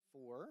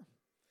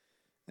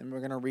And we're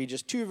going to read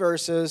just 2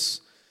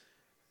 verses.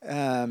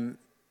 And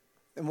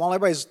while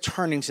everybody's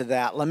turning to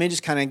that, let me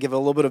just kind of give a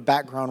little bit of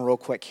background real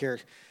quick here.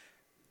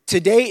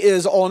 Today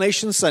is All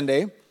Nations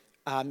Sunday.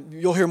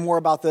 You'll hear more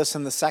about this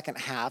in the second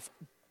half.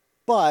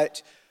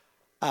 But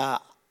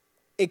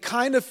it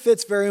kind of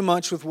fits very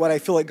much with what I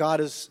feel like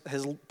God has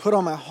put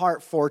on my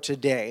heart for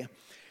today.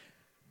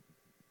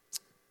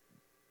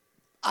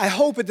 I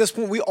hope at this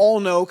point we all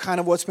know kind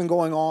of what's been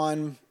going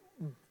on,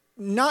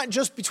 not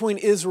just between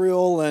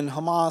Israel and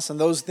Hamas and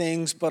those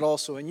things, but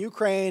also in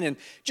Ukraine and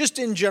just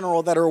in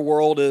general that our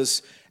world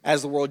is,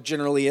 as the world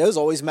generally is,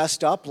 always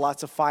messed up,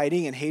 lots of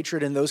fighting and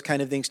hatred and those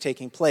kind of things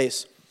taking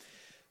place.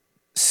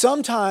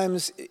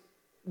 Sometimes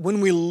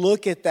when we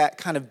look at that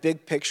kind of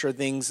big picture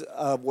things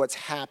of what's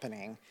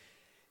happening,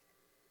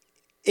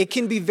 it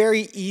can be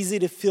very easy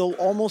to feel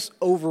almost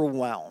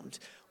overwhelmed.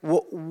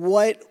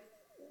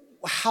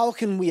 How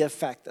can we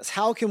affect this?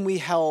 How can we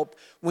help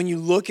when you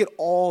look at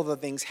all the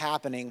things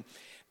happening?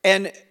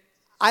 And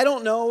I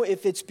don't know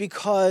if it's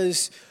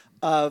because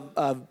of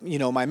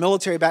my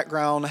military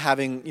background,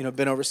 having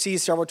been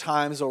overseas several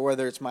times, or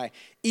whether it's my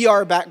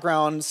ER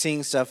background,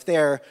 seeing stuff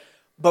there.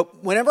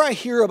 But whenever I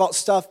hear about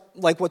stuff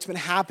like what's been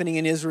happening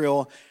in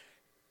Israel,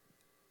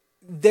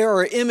 there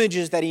are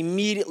images that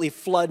immediately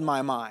flood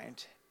my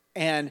mind.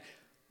 And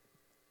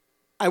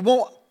I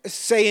won't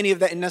say any of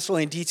that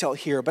necessarily in detail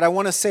here, but I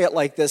want to say it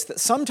like this, that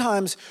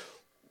sometimes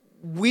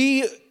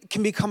we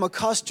can become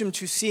accustomed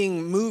to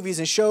seeing movies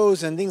and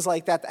shows and things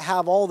like that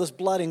have all this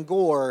blood and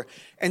gore.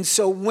 And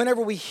so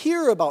whenever we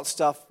hear about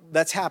stuff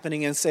that's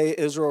happening in, say,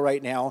 Israel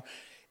right now,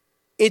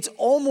 it's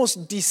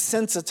almost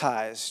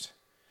desensitized.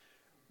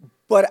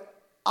 But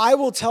I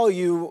will tell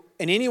you,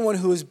 and anyone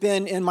who has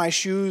been in my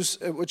shoes,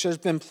 which has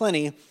been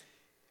plenty,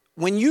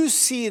 when you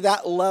see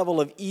that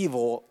level of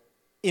evil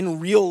in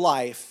real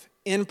life,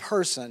 in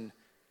person,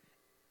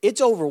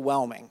 it's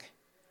overwhelming.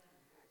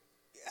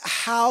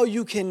 How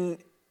you can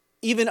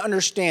even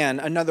understand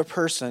another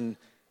person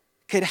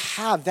could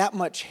have that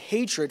much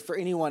hatred for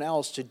anyone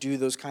else to do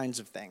those kinds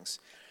of things.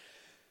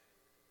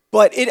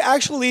 But it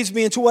actually leads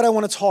me into what I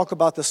want to talk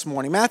about this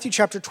morning. Matthew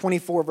chapter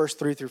 24, verse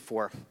 3 through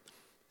 4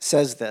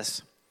 says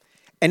this.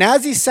 And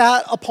as he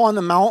sat upon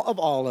the Mount of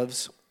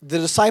Olives, the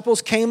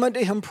disciples came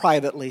unto him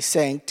privately,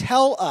 saying,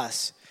 Tell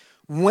us,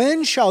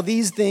 when shall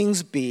these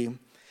things be?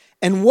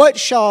 And what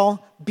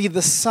shall be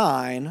the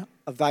sign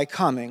of thy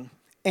coming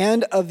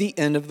and of the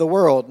end of the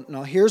world?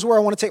 Now here's where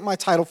I want to take my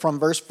title from,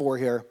 verse 4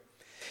 here.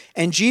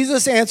 And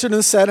Jesus answered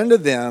and said unto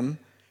them,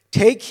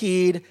 Take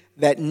heed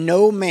that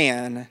no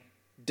man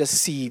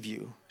deceive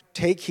you.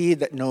 Take heed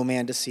that no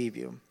man deceive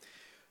you.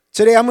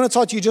 Today I'm going to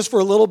talk to you just for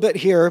a little bit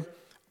here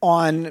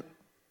on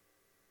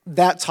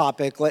that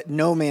topic, let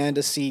no man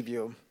deceive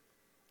you,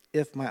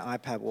 if my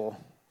iPad will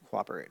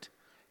cooperate.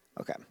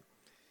 Okay.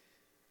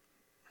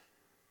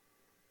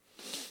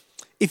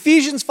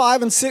 Ephesians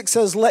 5 and 6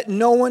 says, Let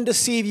no one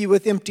deceive you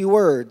with empty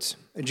words.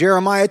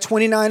 Jeremiah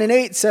 29 and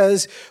 8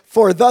 says,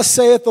 For thus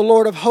saith the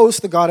Lord of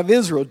hosts, the God of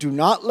Israel, Do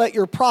not let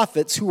your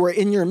prophets who are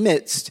in your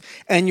midst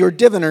and your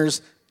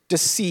diviners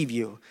deceive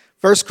you.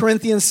 1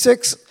 Corinthians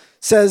 6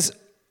 says,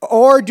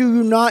 Or do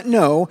you not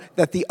know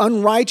that the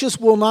unrighteous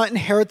will not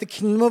inherit the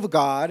kingdom of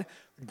God?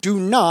 Do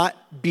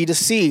not be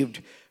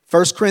deceived.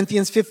 1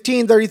 Corinthians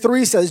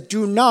 15:33 says,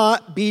 Do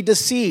not be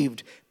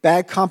deceived.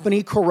 Bad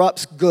company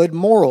corrupts good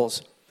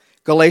morals.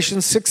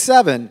 Galatians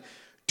 6:7,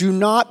 do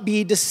not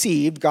be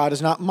deceived, God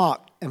is not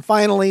mocked. And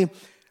finally,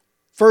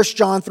 1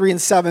 John 3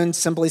 and 7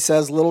 simply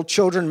says, Little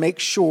children, make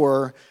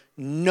sure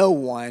no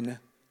one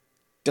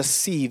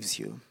deceives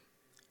you.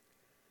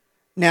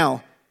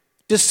 Now,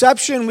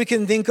 deception we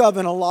can think of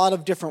in a lot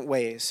of different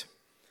ways.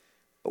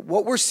 But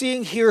what we're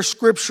seeing here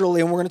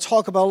scripturally, and we're going to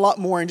talk about a lot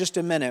more in just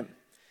a minute,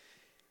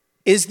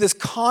 is this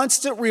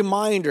constant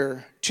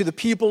reminder to the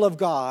people of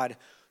God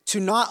to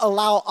not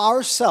allow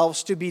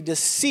ourselves to be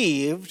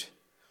deceived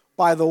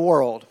by the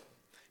world.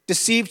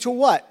 Deceived to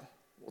what?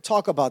 We'll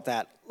talk about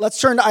that.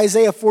 Let's turn to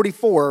Isaiah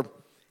 44,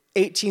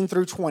 18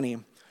 through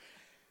 20.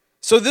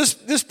 So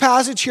this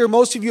passage here,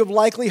 most of you have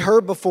likely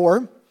heard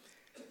before.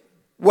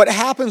 What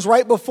happens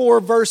right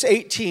before verse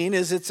 18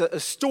 is it's a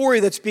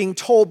story that's being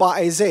told by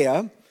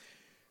Isaiah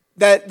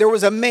that there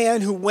was a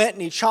man who went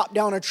and he chopped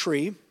down a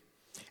tree,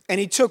 and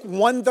he took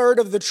 1/3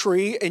 of the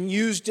tree and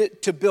used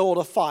it to build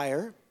a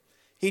fire.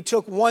 He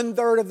took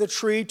 1/3 of the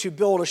tree to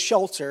build a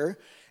shelter,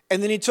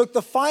 and then he took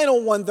the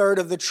final 1/3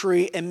 of the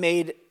tree and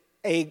made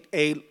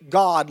a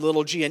god,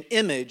 little g, an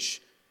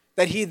image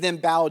that he then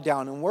bowed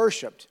down and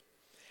worshiped.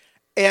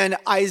 And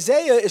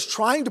Isaiah is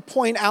trying to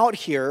point out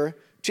here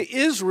to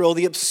Israel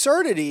the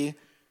absurdity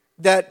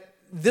that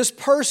this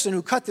person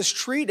who cut this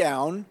tree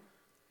down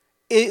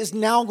is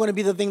now going to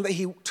be the thing that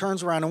he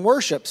turns around and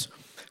worships.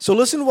 So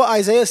listen to what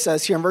Isaiah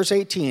says here in verse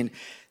 18.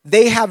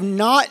 They have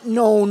not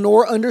known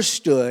nor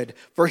understood,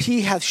 for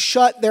he hath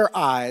shut their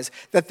eyes,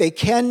 that they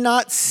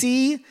cannot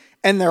see,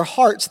 and their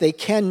hearts they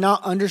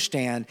cannot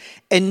understand.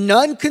 And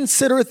none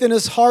considereth in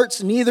his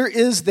hearts, neither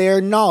is there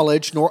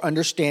knowledge nor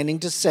understanding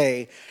to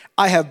say,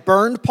 I have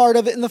burned part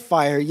of it in the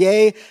fire.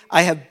 Yea,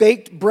 I have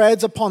baked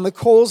breads upon the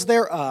coals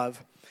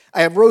thereof.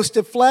 I have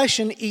roasted flesh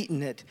and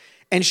eaten it.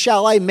 And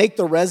shall I make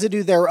the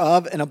residue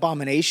thereof an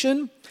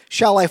abomination?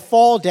 Shall I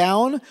fall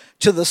down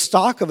to the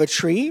stalk of a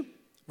tree?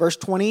 Verse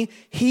 20,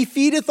 he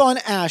feedeth on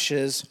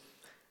ashes.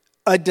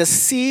 A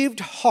deceived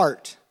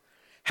heart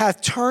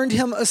hath turned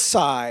him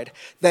aside,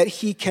 that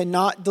he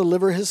cannot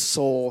deliver his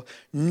soul,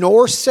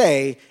 nor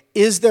say,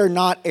 is there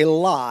not a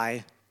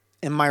lie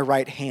in my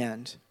right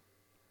hand?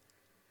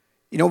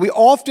 You know, we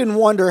often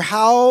wonder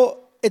how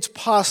it's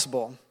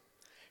possible.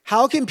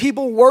 How can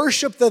people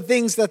worship the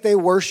things that they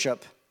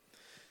worship?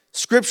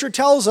 Scripture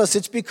tells us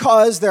it's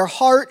because their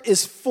heart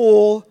is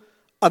full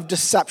of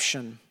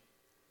deception.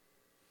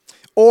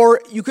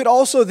 Or you could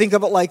also think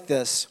of it like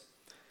this.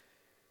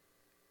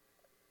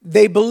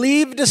 They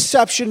believe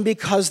deception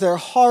because their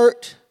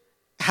heart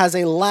has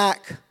a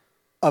lack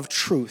of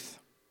truth.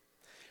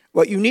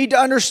 What you need to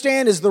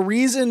understand is the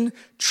reason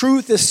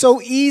truth is so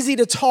easy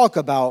to talk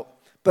about,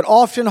 but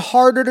often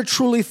harder to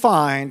truly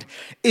find,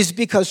 is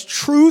because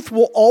truth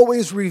will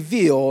always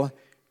reveal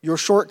your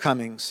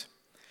shortcomings.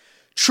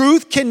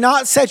 Truth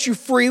cannot set you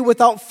free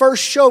without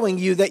first showing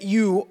you that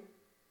you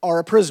are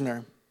a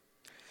prisoner.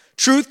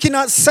 Truth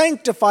cannot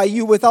sanctify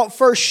you without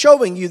first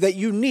showing you that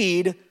you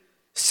need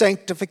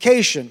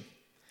sanctification.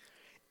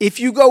 If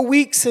you go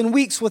weeks and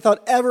weeks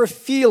without ever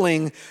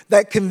feeling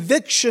that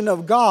conviction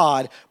of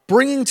God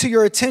bringing to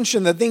your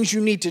attention the things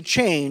you need to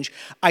change,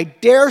 I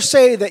dare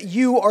say that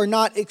you are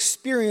not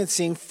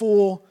experiencing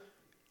full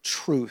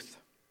truth.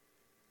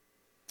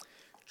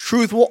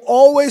 Truth will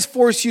always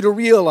force you to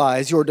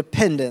realize your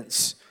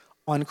dependence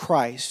on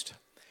Christ.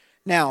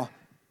 Now,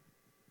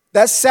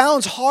 that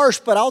sounds harsh,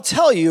 but I'll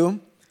tell you,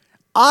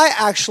 I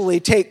actually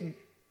take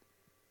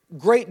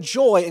great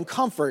joy and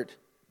comfort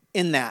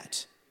in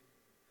that.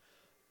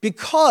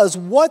 Because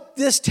what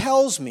this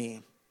tells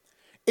me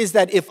is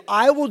that if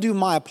I will do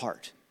my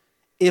part,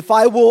 if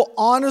I will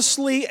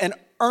honestly and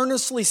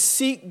earnestly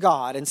seek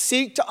God and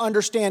seek to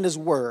understand His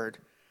Word,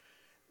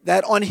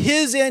 that on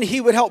His end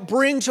He would help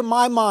bring to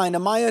my mind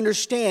and my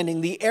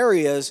understanding the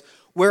areas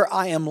where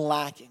I am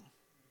lacking.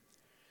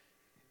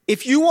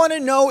 If you want to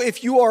know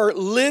if you are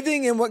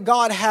living in what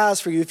God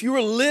has for you, if you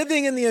are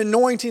living in the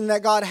anointing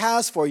that God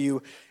has for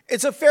you,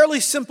 it's a fairly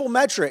simple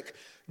metric.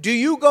 Do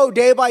you go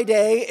day by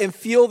day and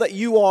feel that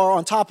you are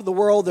on top of the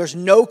world? There's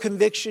no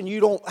conviction.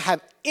 You don't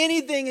have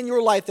anything in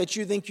your life that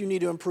you think you need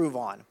to improve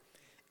on.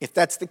 If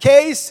that's the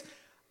case,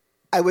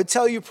 I would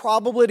tell you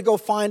probably to go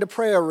find a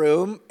prayer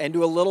room and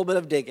do a little bit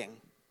of digging.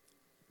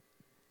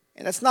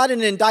 And that's not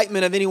an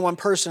indictment of any one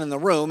person in the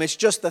room. It's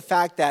just the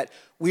fact that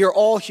we are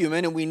all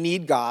human and we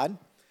need God.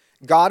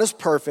 God is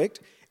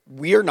perfect.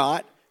 We are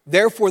not.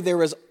 Therefore,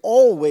 there is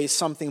always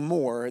something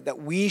more that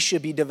we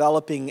should be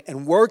developing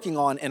and working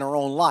on in our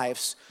own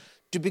lives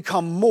to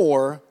become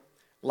more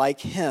like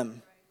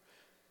Him.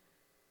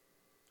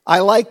 I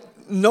like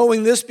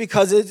knowing this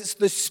because it's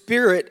the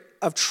Spirit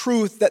of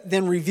truth that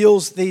then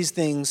reveals these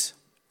things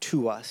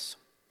to us.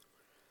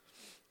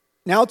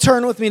 Now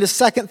turn with me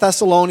to 2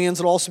 Thessalonians.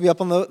 It'll also be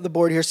up on the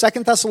board here.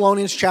 2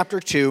 Thessalonians chapter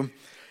 2.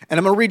 And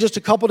I'm going to read just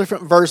a couple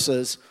different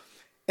verses.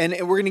 And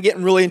we're going to get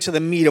really into the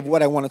meat of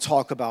what I want to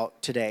talk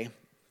about today.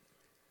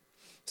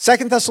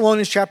 2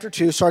 Thessalonians chapter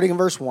 2, starting in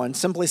verse 1,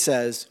 simply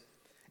says,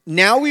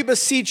 now we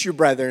beseech you,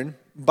 brethren,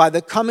 by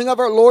the coming of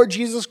our Lord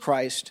Jesus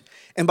Christ,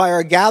 and by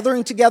our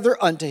gathering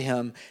together unto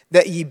Him,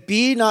 that ye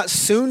be not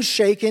soon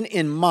shaken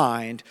in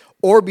mind,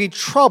 or be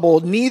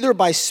troubled neither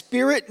by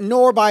spirit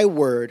nor by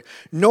word,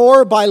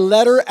 nor by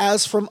letter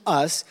as from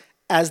us,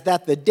 as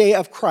that the day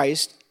of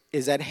Christ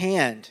is at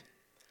hand.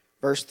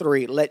 Verse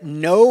 3, let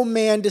no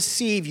man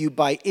deceive you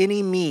by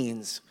any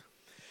means,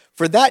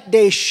 for that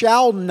day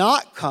shall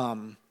not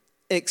come,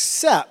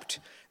 except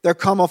there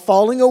come a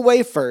falling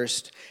away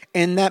first,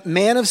 and that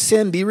man of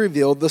sin be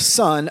revealed, the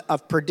son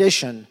of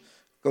perdition.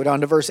 Go down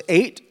to verse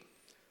 8.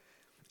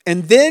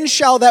 And then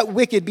shall that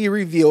wicked be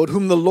revealed,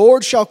 whom the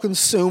Lord shall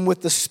consume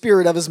with the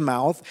spirit of his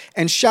mouth,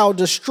 and shall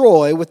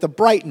destroy with the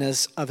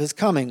brightness of his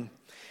coming.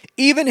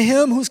 Even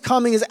him whose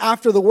coming is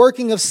after the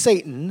working of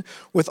Satan,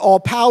 with all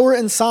power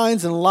and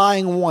signs and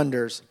lying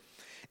wonders,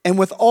 and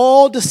with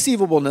all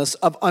deceivableness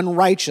of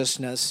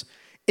unrighteousness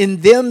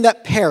in them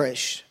that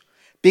perish,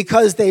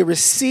 because they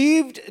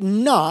received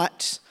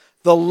not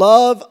the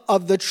love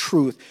of the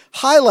truth.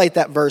 Highlight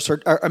that verse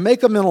or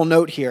make a mental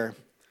note here.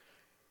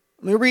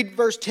 Let me read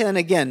verse 10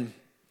 again.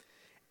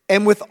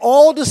 And with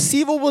all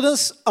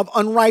deceivableness of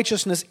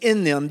unrighteousness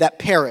in them that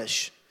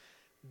perish,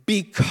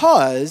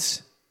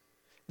 because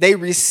they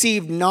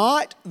received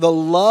not the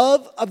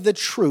love of the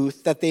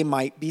truth that they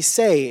might be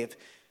saved.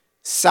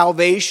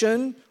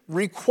 Salvation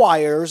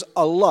requires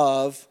a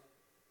love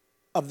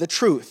of the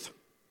truth.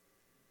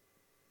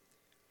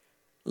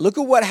 Look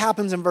at what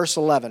happens in verse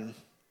 11.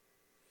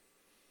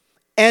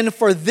 And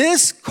for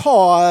this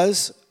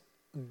cause,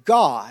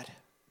 God,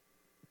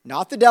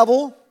 not the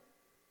devil,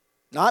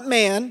 not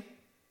man,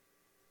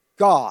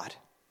 God.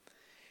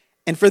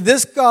 And for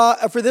this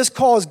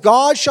cause,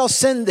 God shall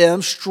send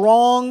them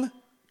strong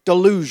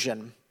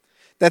delusion,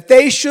 that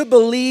they should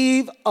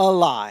believe a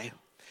lie,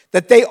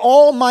 that they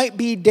all might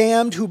be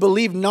damned who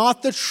believed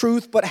not the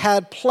truth, but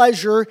had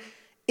pleasure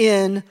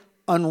in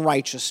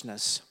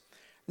unrighteousness.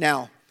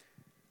 Now,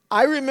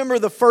 I remember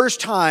the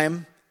first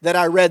time that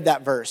I read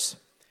that verse,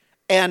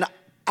 and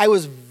I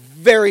was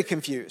very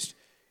confused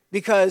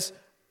because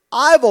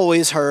I've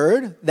always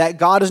heard that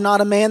God is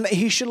not a man that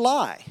he should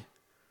lie,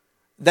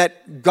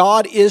 that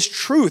God is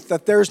truth,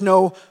 that there's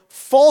no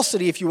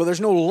falsity, if you will,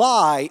 there's no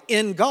lie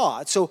in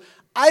God. So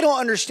I don't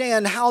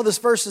understand how this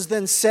verse is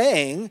then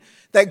saying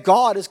that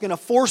God is going to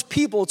force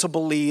people to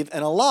believe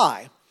in a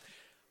lie.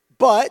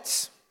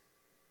 But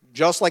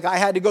just like I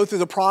had to go through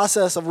the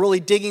process of really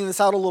digging this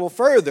out a little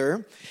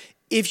further,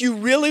 if you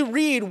really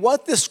read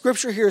what this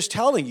scripture here is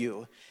telling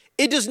you,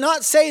 it does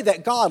not say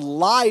that God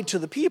lied to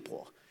the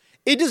people.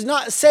 It does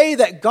not say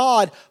that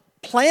God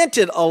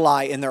planted a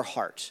lie in their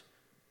heart.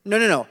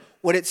 No.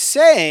 What it's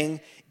saying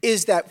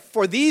is that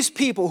for these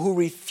people who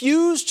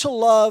refuse to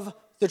love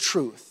the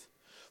truth,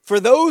 for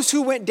those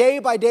who went day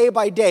by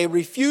day,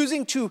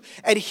 refusing to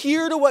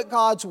adhere to what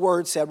God's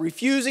word said,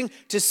 refusing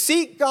to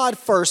seek God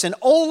first and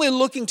only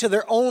looking to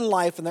their own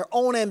life and their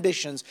own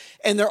ambitions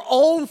and their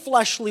own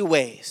fleshly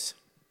ways,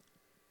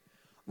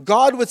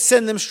 God would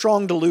send them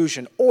strong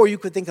delusion. Or you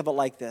could think of it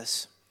like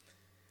this.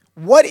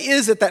 What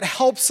is it that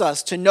helps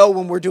us to know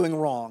when we're doing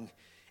wrong?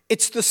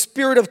 It's the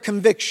spirit of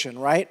conviction,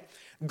 right?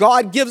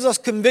 God gives us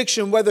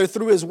conviction, whether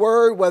through his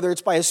word, whether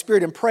it's by his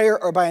spirit in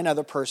prayer or by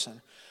another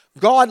person.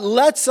 God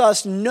lets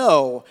us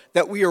know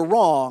that we are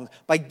wrong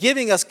by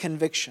giving us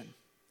conviction.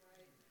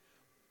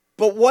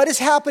 But what is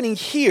happening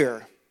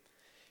here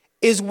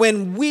is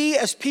when we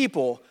as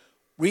people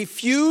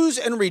refuse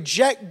and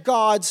reject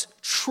God's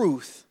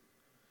truth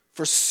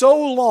for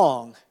so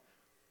long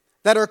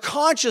that our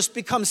conscience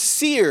becomes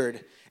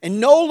seared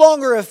and no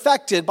longer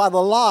affected by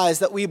the lies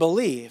that we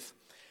believe,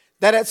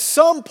 that at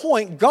some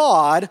point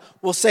God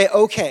will say,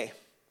 okay,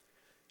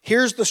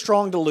 here's the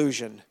strong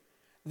delusion.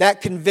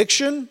 That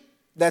conviction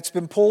that's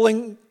been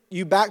pulling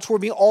you back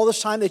toward me all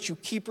this time that you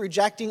keep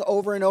rejecting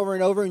over and over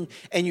and over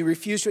and you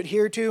refuse to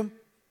adhere to,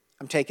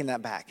 I'm taking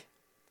that back.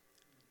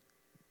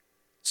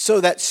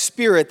 So that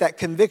spirit, that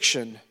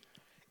conviction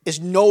is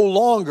no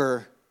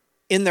longer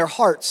in their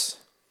hearts.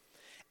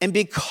 And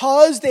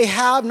because they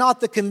have not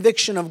the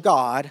conviction of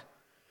God,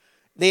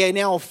 they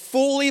now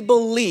fully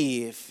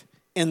believe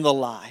in the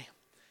lie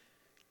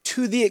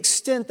to the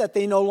extent that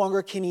they no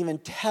longer can even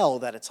tell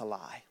that it's a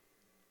lie.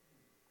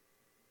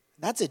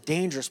 That's a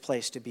dangerous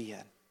place to be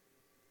in.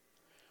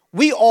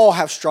 We all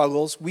have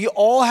struggles. We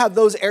all have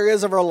those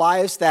areas of our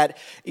lives that,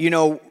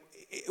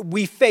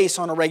 we face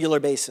on a regular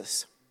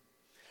basis.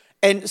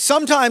 And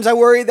sometimes I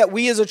worry that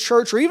we as a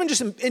church, or even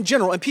just in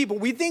general, and people,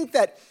 we think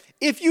that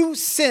if you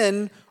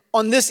sin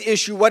on this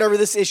issue, whatever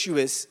this issue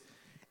is,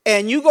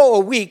 and you go a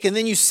week and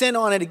then you sin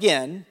on it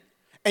again,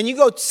 and you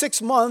go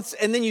 6 months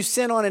and then you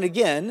sin on it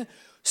again,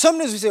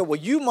 sometimes we say, well,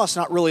 you must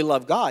not really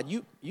love God.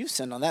 You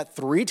sinned on that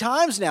 3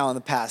 times now in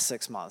the past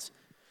 6 months.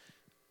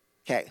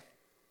 Okay,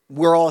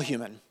 we're all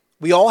human.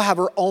 We all have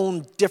our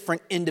own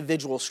different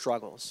individual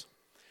struggles.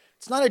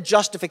 It's not a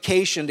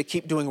justification to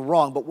keep doing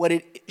wrong, but what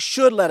it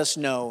should let us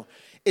know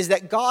is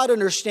that God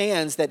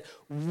understands that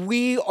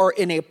we are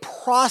in a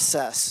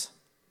process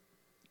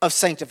of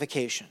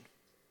sanctification,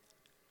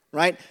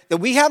 right? That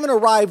we haven't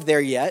arrived there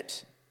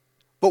yet,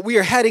 but we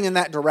are heading in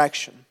that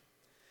direction.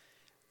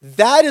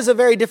 That is a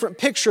very different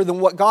picture than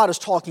what God is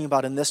talking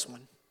about in this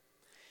one.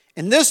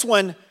 In this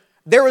one,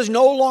 there is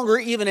no longer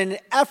even an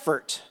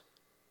effort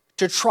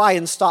to try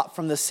and stop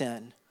from the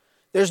sin.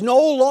 There's no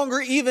longer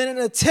even an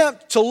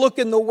attempt to look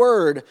in the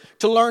Word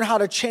to learn how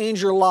to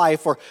change your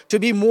life or to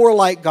be more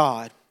like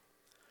God.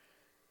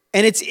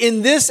 And it's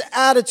in this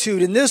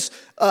attitude, in this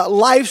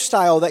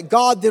lifestyle, that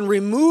God then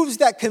removes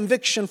that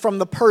conviction from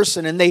the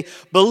person, and they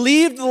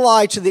believe the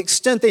lie to the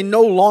extent they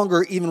no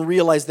longer even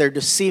realize they're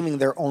deceiving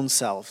their own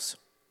selves.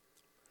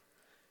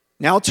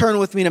 Now turn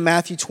with me to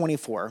Matthew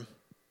 24.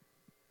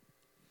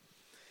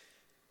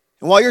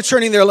 And while you're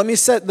turning there, let me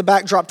set the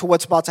backdrop to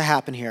what's about to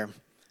happen here.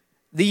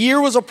 The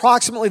year was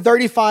approximately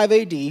 35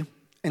 AD,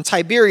 and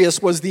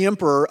Tiberius was the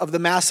emperor of the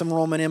massive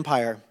Roman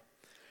Empire.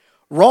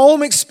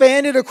 Rome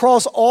expanded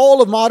across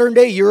all of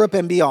modern-day Europe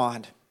and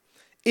beyond.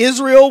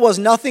 Israel was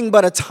nothing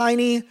but a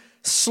tiny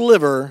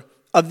sliver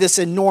of this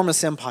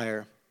enormous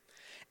empire.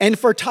 And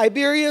for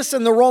Tiberius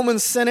and the Roman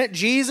Senate,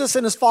 Jesus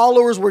and his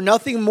followers were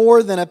nothing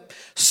more than a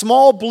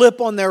small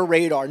blip on their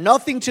radar,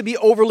 nothing to be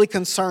overly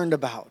concerned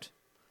about.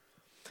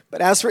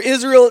 But as for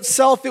Israel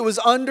itself, it was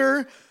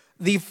under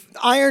the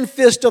iron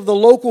fist of the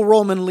local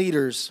Roman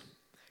leaders.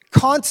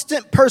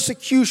 Constant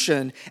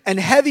persecution and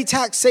heavy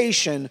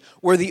taxation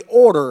were the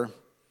order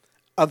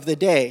of the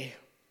day.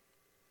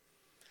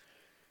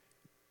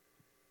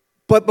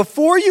 But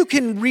before you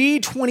can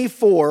read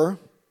 24,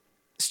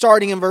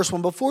 starting in verse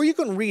 1, before you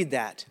can read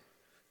that,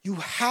 you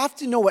have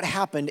to know what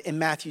happened in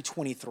Matthew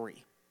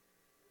 23.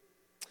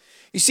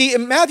 You see,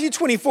 in Matthew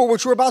 24,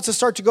 which we're about to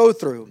start to go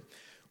through,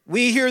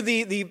 we hear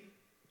the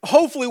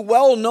hopefully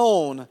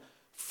well-known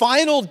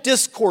final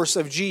discourse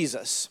of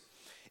Jesus.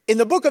 In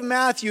the book of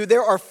Matthew,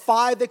 there are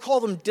 5, they call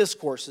them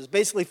discourses,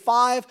 basically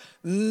 5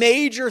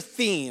 major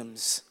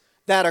themes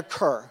that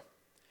occur.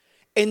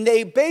 And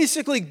they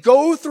basically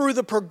go through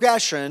the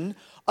progression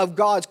of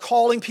God's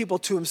calling people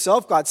to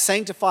himself, God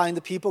sanctifying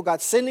the people,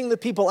 God sending the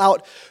people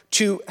out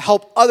to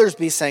help others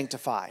be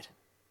sanctified.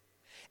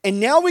 And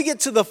now we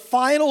get to the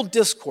final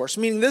discourse,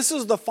 meaning this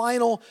is the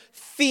final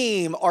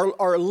theme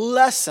or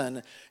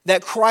lesson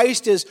that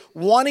Christ is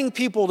wanting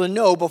people to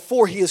know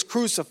before he is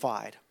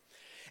crucified.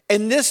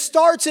 And this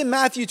starts in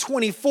Matthew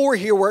 24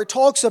 here, where it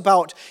talks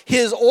about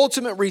his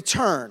ultimate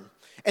return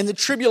and the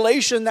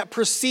tribulation that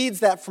precedes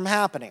that from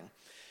happening.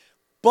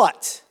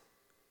 But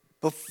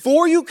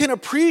before you can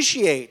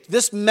appreciate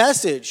this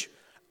message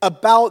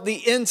about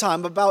the end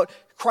time, about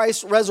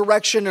Christ's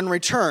resurrection and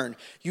return,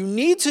 you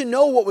need to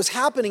know what was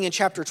happening in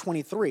chapter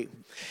 23.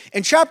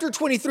 In chapter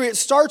 23, it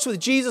starts with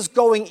Jesus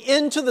going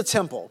into the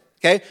temple.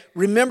 Okay,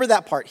 remember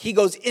that part. He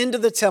goes into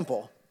the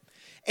temple.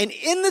 And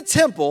in the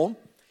temple,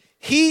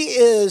 he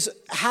is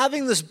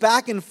having this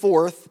back and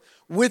forth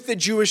with the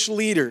Jewish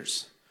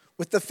leaders,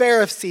 with the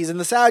Pharisees and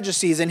the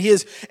Sadducees, and he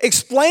is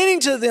explaining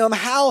to them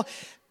how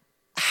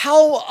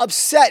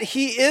upset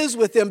he is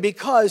with them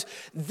because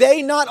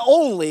they not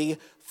only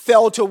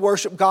fail to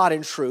worship God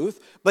in truth,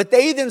 but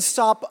they then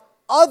stop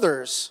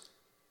others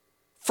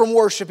from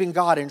worshiping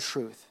God in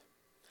truth.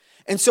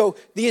 And so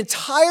the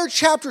entire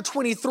chapter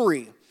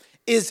 23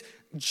 is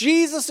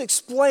Jesus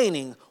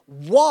explaining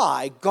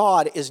why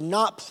God is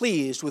not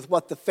pleased with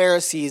what the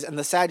Pharisees and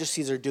the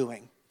Sadducees are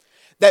doing.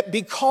 That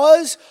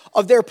because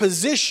of their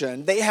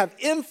position, they have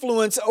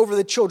influence over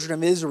the children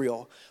of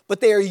Israel, but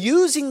they are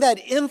using that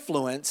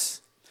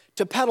influence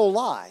to peddle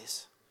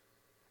lies.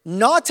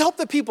 Not to help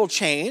the people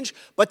change,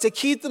 but to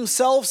keep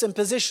themselves in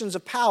positions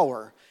of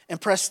power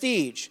and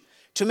prestige.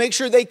 To make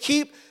sure they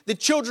keep the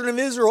children of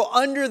Israel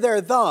under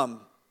their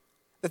thumb.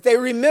 That they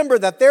remember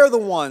that they're the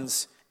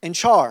ones in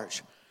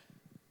charge.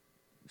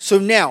 So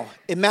now,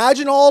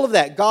 imagine all of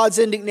that. God's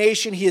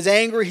indignation, he is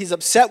angry, he's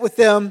upset with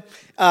them.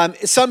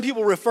 Some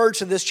people refer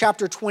to this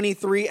chapter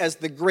 23 as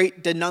the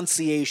great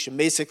denunciation.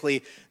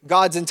 Basically,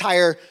 God's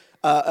entire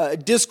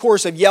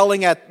discourse of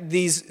yelling at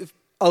these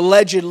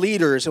alleged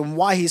leaders and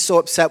why he's so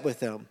upset with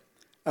them.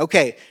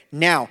 Okay,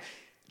 now,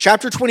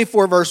 chapter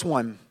 24, verse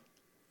 1.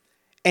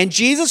 And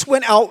Jesus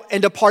went out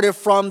and departed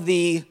from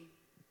the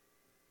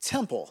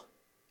temple.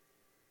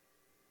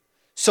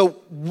 So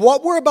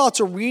what we're about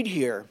to read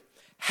here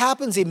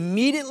happens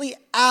immediately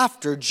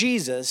after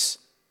Jesus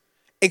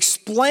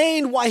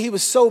explained why he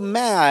was so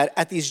mad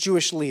at these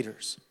Jewish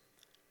leaders.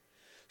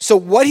 So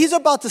what he's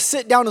about to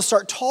sit down and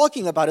start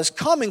talking about is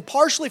coming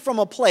partially from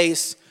a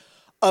place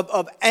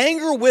of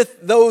anger with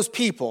those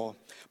people,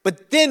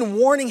 but then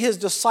warning his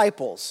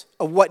disciples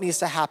of what needs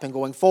to happen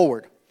going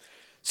forward.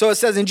 So it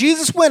says, and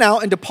Jesus went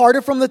out and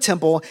departed from the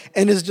temple,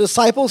 and his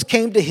disciples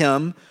came to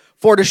him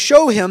for to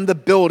show him the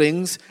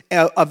buildings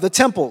of the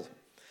temple.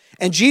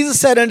 And Jesus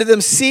said unto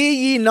them,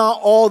 see ye not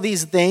all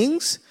these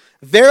things?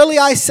 Verily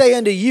I say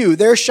unto you,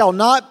 there shall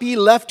not be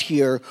left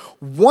here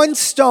one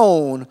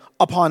stone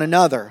upon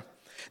another,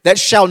 that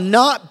shall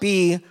not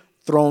be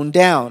thrown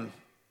down.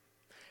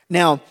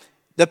 Now,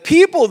 the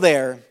people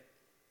there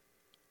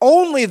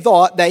only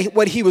thought that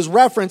what he was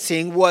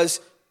referencing was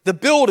the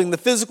building, the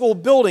physical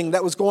building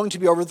that was going to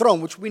be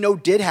overthrown, which we know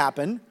did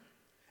happen.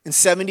 In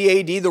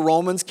 70 AD, the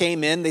Romans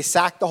came in, they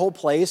sacked the whole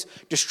place,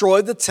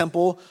 destroyed the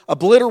temple,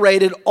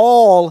 obliterated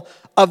all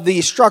of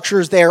the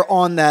structures there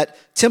on that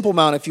Temple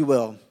Mount, if you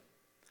will.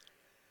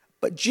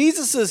 But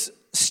Jesus'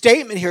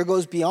 statement here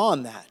goes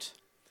beyond that.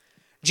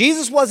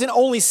 Jesus wasn't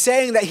only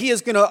saying that he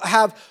is going to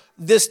have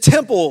this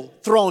temple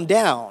thrown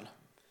down,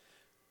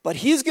 but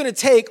he's going to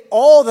take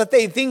all that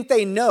they think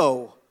they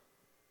know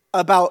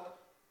about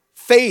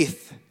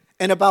faith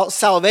and about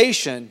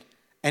salvation,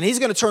 and he's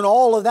going to turn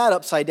all of that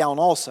upside down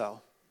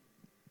also.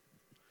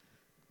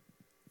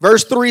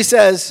 Verse 3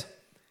 says,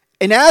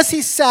 and as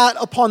he sat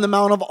upon the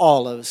Mount of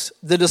Olives,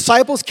 the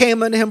disciples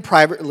came unto him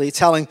privately,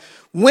 telling,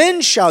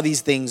 when shall these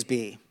things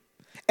be?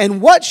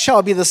 And what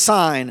shall be the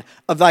sign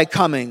of thy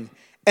coming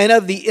and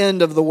of the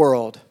end of the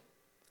world?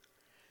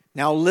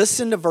 Now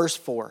listen to verse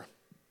 4.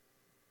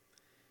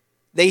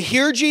 They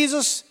hear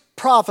Jesus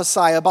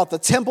prophesy about the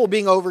temple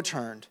being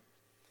overturned.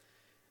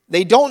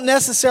 They don't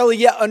necessarily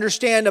yet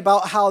understand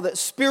about how that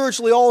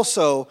spiritually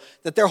also,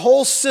 that their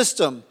whole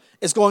system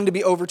is going to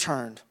be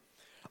overturned.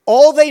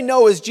 All they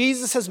know is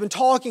Jesus has been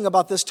talking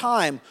about this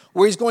time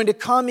where he's going to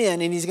come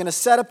in and he's going to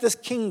set up this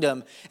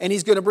kingdom and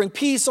he's going to bring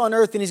peace on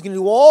earth and he's going to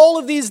do all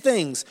of these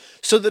things.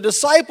 So the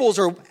disciples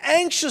are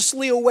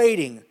anxiously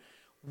awaiting,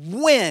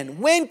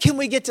 when can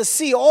we get to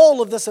see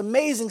all of this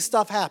amazing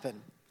stuff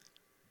happen?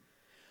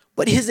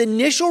 But his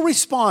initial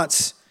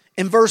response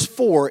in verse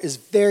 4 is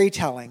very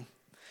telling.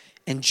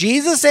 And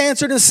Jesus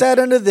answered and said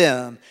unto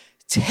them,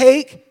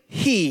 take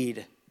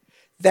heed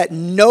that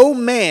no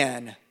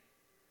man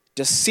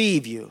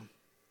deceive you.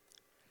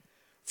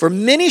 For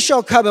many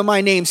shall come in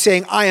my name,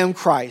 saying, I am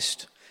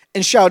Christ,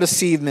 and shall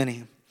deceive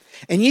many.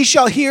 And ye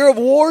shall hear of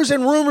wars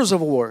and rumors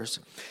of wars.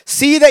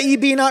 See that ye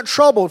be not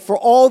troubled, for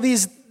all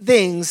these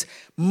things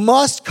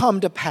must come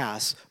to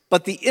pass,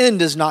 but the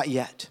end is not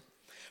yet.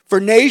 For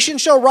nation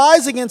shall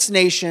rise against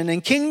nation,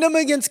 and kingdom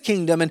against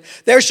kingdom, and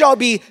there shall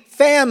be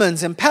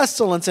famines and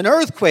pestilence and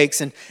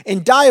earthquakes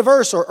in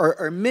diverse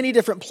or many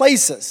different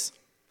places.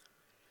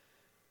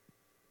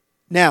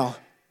 Now,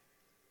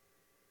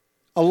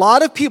 a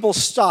lot of people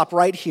stop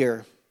right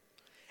here,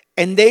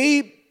 and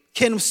they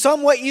can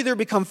somewhat either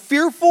become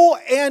fearful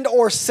and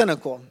or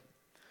cynical.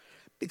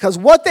 Because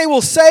what they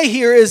will say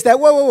here is that,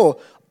 whoa,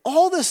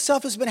 all this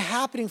stuff has been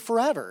happening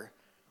forever.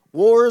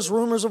 Wars,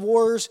 rumors of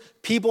wars,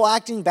 people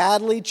acting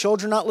badly,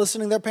 children not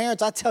listening to their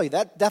parents. I tell you,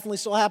 that definitely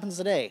still happens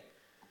today.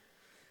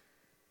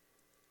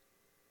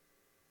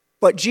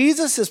 But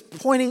Jesus is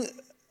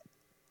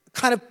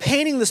kind of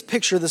painting this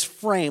picture, this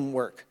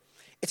framework.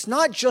 It's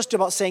not just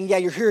about saying, yeah,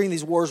 you're hearing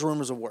these wars,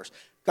 rumors of wars.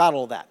 Got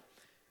all that.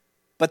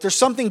 But there's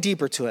something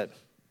deeper to it.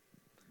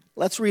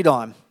 Let's read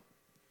on.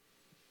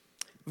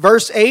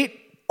 Verse 8,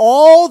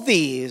 all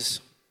these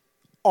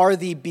are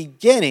the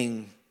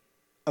beginning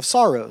of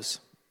sorrows.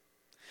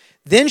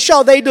 Then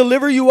shall they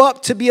deliver you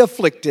up to be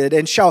afflicted,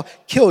 and shall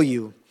kill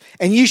you.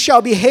 And ye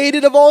shall be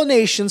hated of all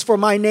nations for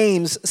my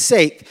name's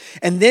sake.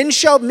 And then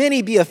shall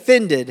many be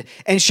offended,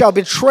 and shall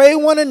betray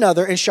one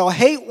another, and shall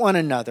hate one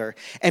another.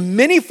 And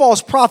many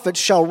false prophets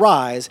shall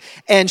rise,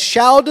 and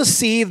shall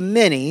deceive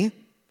many.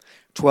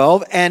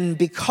 12, and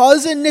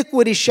because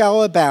iniquity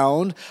shall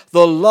abound,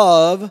 the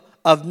love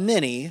of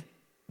many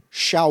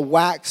shall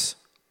wax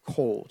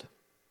cold.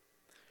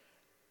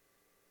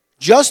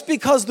 Just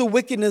because the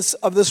wickedness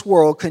of this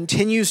world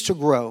continues to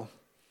grow,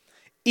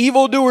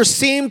 evildoers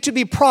seem to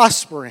be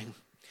prospering.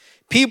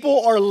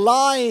 People are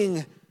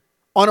lying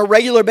on a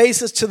regular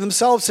basis to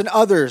themselves and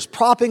others,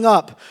 propping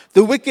up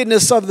the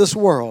wickedness of this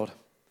world.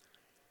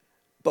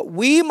 But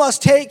we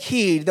must take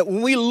heed that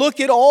when we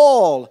look at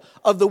all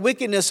of the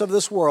wickedness of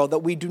this world, that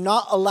we do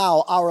not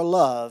allow our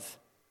love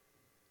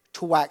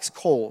to wax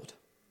cold.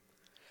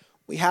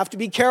 We have to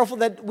be careful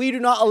that we do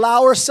not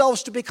allow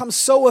ourselves to become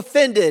so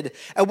offended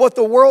at what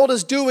the world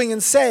is doing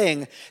and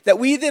saying that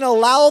we then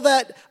allow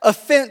that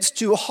offense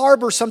to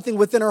harbor something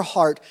within our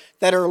heart,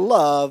 that our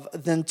love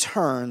then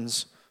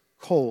turns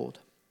cold.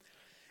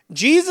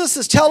 Jesus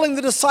is telling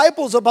the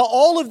disciples about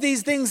all of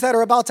these things that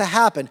are about to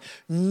happen,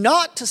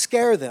 not to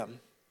scare them.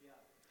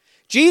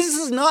 Jesus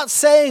is not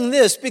saying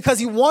this because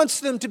he wants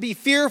them to be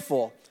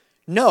fearful.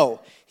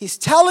 No, he's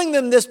telling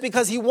them this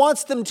because he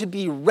wants them to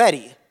be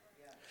ready.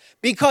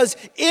 Because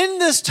in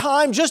this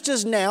time, just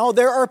as now,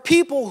 there are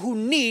people who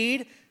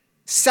need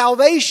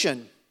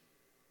salvation.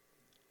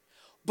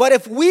 But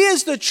if we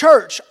as the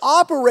church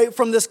operate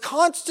from this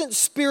constant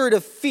spirit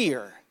of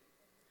fear,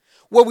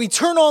 where we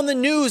turn on the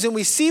news and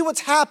we see what's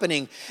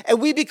happening,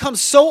 and we become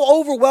so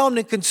overwhelmed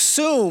and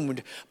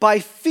consumed by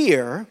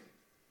fear,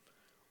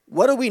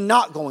 what are we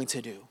not going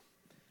to do?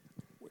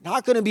 We're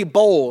not going to be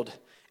bold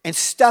and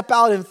step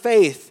out in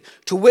faith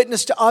to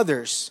witness to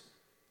others,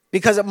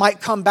 because it might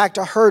come back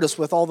to hurt us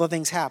with all the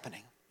things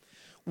happening.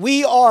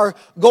 We are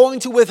going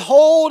to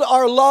withhold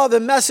our love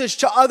and message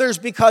to others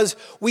because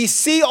we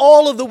see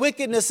all of the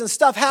wickedness and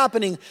stuff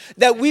happening,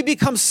 that we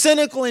become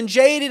cynical and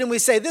jaded, and we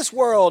say, this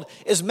world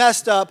is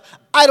messed up.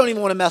 I don't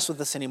even want to mess with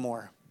this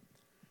anymore.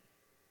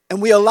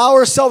 And we allow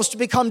ourselves to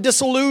become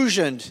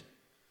disillusioned,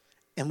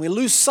 and we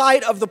lose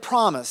sight of the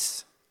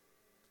promise.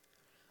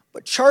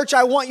 But church,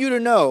 I want you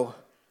to know,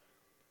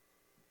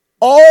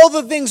 all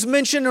the things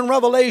mentioned in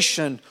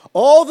Revelation,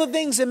 all the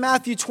things in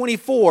Matthew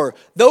 24,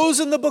 those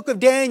in the book of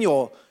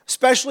Daniel,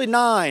 especially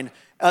 9,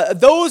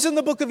 those in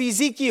the book of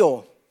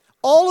Ezekiel,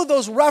 all of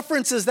those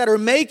references that are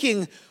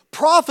making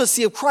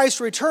prophecy of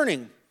Christ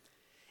returning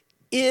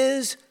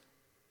is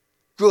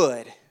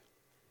good,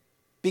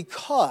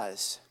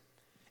 because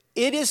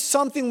it is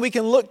something we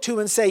can look to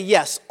and say,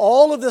 yes,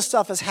 all of this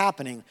stuff is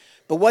happening,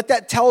 but what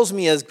that tells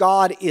me is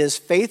God is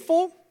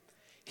faithful.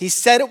 He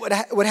said it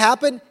would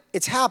happen.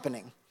 It's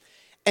happening.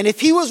 And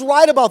if he was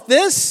right about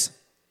this,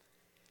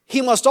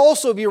 he must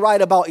also be right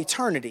about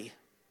eternity.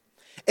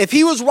 If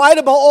he was right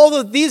about all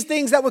of these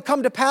things that would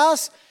come to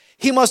pass,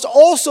 he must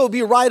also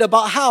be right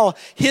about how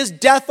his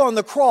death on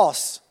the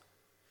cross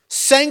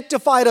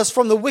sanctified us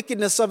from the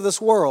wickedness of this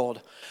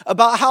world,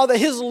 about how that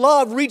his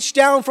love reached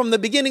down from the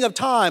beginning of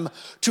time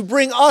to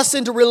bring us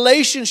into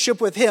relationship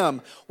with him.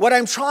 What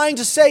I'm trying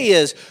to say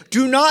is,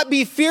 do not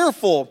be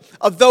fearful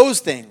of those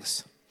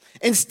things.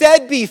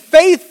 Instead, be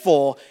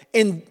faithful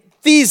in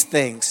these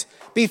things.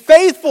 Be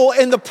faithful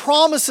in the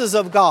promises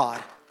of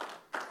God.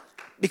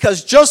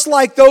 Because just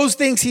like those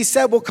things he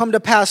said will come to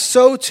pass,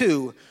 so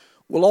too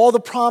will all the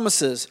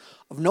promises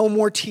of no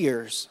more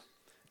tears,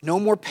 no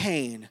more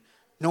pain,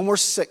 no more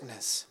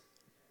sickness,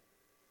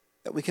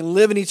 that we can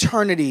live in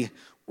eternity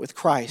with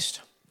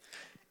Christ.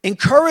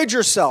 Encourage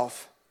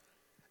yourself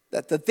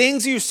that the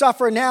things you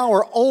suffer now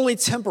are only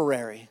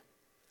temporary.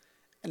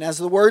 And as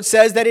the word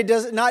says, that it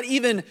does not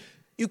even,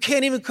 you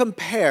can't even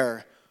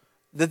compare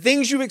the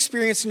things you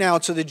experience now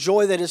to the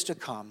joy that is to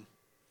come.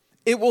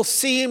 It will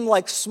seem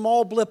like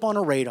small blip on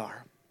a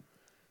radar.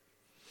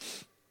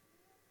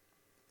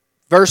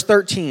 Verse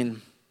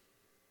 13.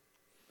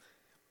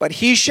 But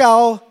he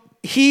shall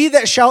he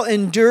that shall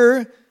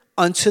endure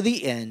unto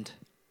the end,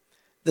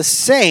 the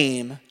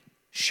same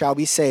shall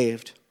be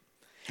saved.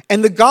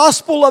 And the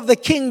gospel of the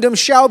kingdom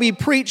shall be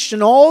preached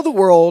in all the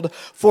world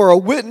for a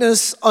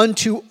witness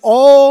unto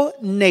all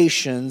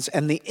nations,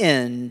 and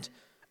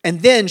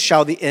then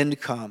shall the end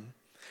come.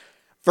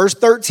 Verse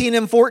 13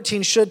 and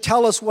 14 should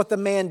tell us what the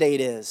mandate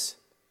is.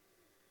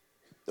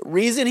 The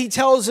reason he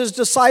tells his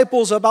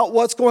disciples about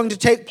what's going to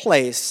take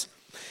place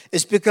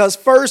is because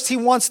first he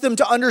wants them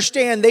to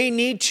understand they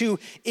need to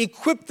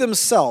equip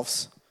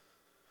themselves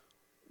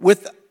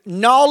with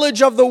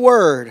knowledge of the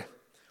word,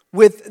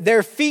 with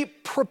their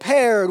feet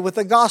prepared with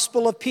the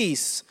gospel of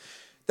peace,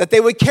 that they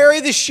would carry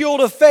the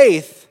shield of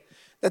faith,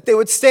 that they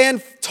would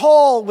stand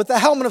tall with the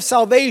helmet of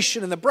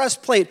salvation and the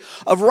breastplate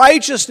of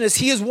righteousness.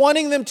 He is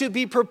wanting them to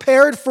be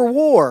prepared for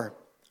war.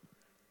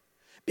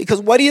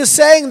 Because what he is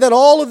saying, that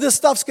all of this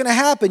stuff's going to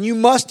happen. You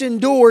must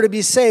endure to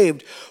be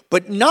saved.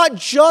 But not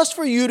just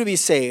for you to be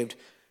saved.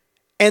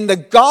 And the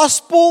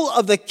gospel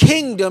of the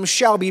kingdom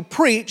shall be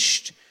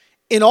preached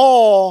in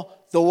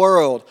all the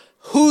world.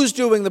 Who's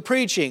doing the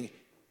preaching?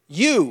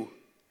 You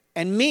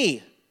and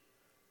me,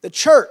 the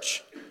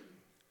church.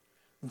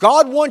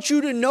 God wants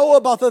you to know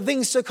about the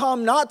things to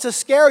come, not to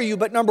scare you,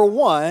 but number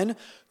one,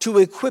 to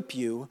equip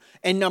you.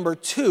 And number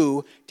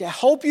two, to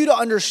help you to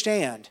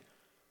understand.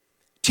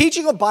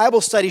 Teaching a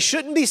Bible study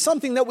shouldn't be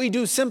something that we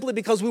do simply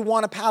because we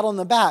want a pat on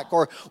the back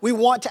or we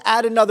want to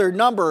add another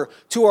number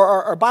to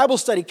our Bible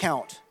study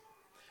count.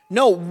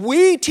 No,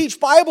 we teach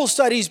Bible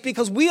studies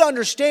because we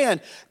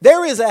understand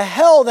there is a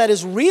hell that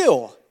is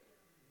real.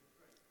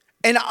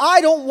 And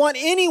I don't want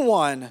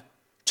anyone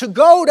to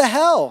go to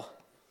hell.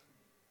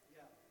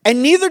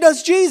 And neither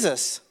does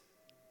Jesus.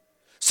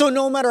 So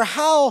no matter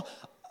how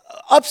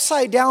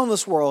upside down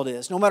this world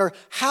is, no matter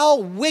how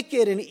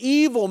wicked and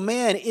evil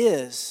man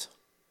is,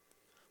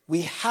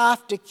 we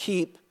have to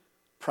keep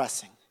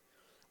pressing.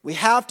 We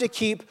have to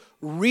keep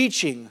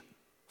reaching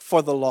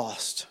for the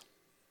lost.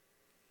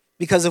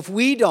 Because if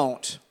we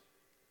don't,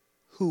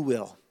 who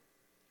will?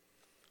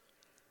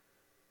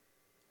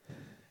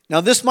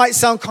 Now, this might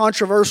sound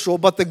controversial,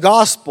 but the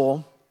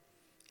gospel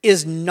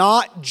is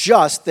not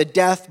just the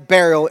death,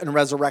 burial, and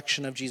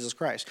resurrection of Jesus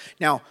Christ.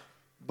 Now,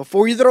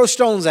 before you throw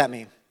stones at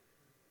me,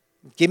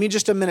 give me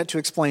just a minute to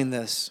explain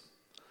this.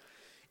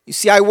 You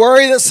see, I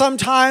worry that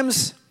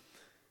sometimes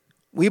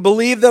we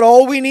believe that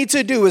all we need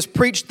to do is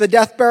preach the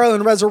death, burial,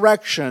 and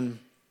resurrection,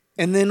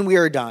 and then we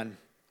are done.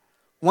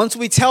 Once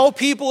we tell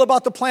people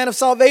about the plan of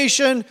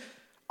salvation,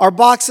 our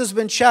box has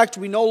been checked.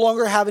 We no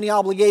longer have any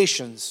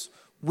obligations.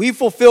 We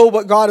fulfill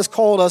what God has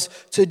called us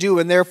to do,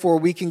 and therefore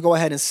we can go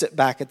ahead and sit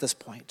back at this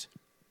point.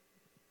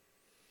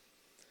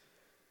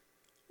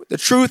 The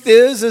truth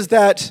is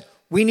that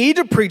we need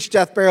to preach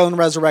death, burial, and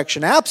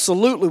resurrection.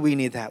 Absolutely we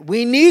need that.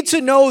 We need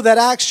to know that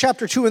Acts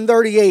chapter 2 and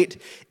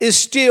 38 is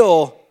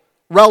still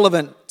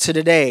relevant to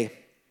today.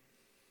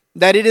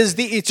 That it is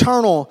the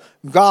eternal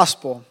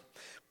gospel.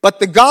 But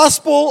the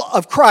gospel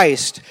of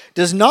Christ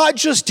does not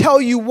just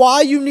tell you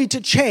why you need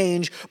to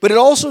change, but it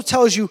also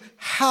tells you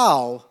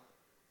how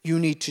you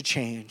need to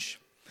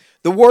change.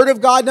 The Word of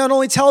God not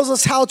only tells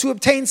us how to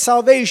obtain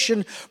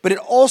salvation, but it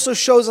also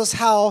shows us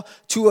how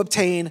to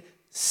obtain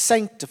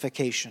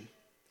sanctification.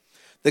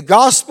 The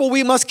gospel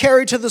we must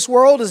carry to this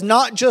world is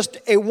not just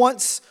a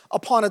once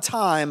upon a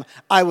time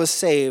I was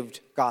saved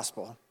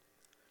gospel.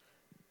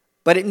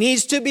 But it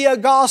needs to be a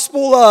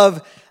gospel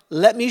of,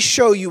 let me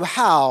show you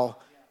how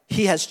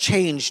He has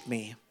changed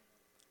me.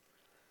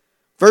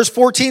 Verse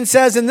 14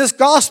 says, and this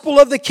gospel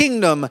of the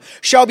kingdom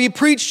shall be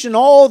preached in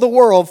all the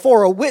world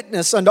for a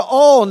witness unto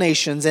all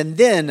nations, and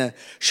then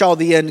shall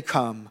the end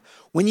come.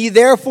 When ye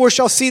therefore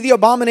shall see the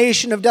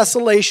abomination of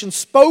desolation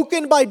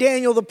spoken by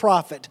Daniel the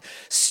prophet,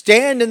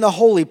 stand in the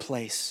holy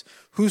place.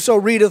 Whoso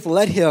readeth,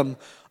 let him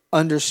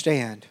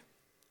understand.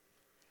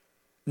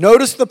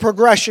 Notice the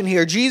progression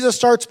here. Jesus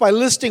starts by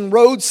listing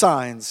road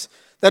signs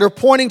that are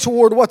pointing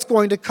toward what's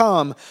going to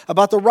come,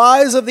 about the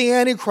rise of the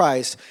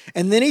Antichrist.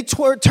 And then he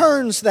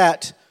turns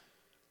that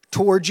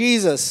toward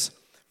Jesus.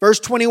 Verse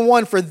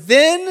 21, for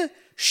then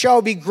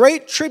shall be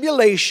great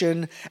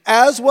tribulation,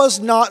 as was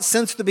not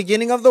since the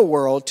beginning of the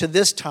world to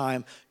this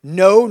time,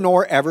 no,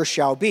 nor ever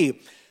shall be.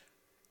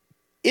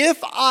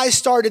 If I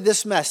started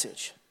this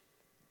message,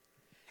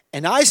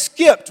 and I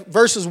skipped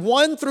verses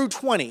 1 through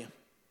 20,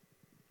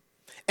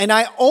 and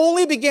I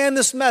only began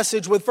this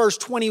message with verse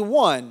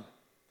 21,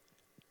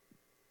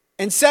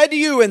 and said to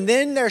you, and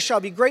then there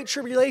shall be great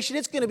tribulation.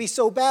 It's going to be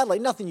so bad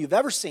like nothing you've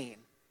ever seen.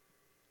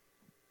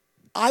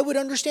 I would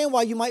understand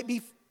why you might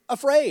be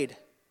afraid.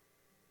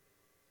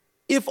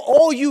 If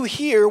all you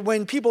hear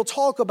when people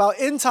talk about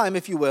end time,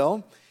 if you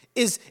will,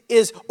 is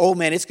oh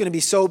man, it's going to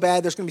be so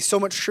bad. There's going to be so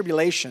much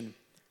tribulation.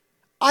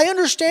 I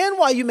understand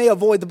why you may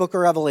avoid the book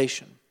of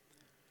Revelation.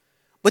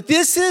 But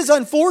this is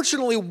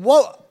unfortunately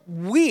what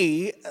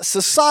we,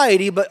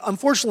 society, but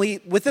unfortunately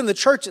within the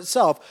church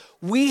itself,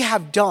 we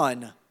have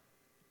done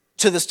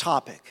to this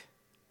topic.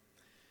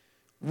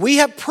 We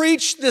have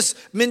preached this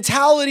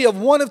mentality of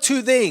one of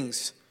two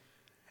things.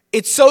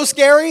 It's so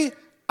scary,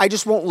 I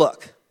just won't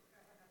look.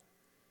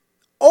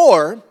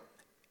 Or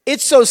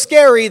it's so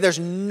scary, there's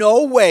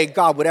no way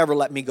God would ever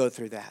let me go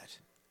through that.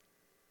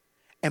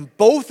 And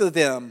both of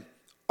them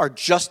are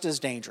just as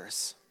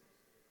dangerous.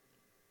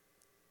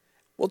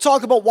 We'll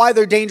talk about why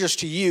they're dangerous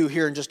to you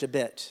here in just a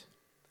bit.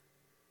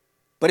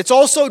 But it's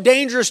also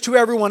dangerous to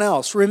everyone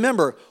else.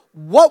 Remember,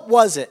 what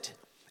was it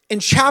in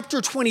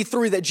chapter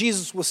 23 that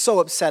Jesus was so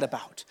upset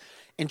about?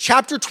 In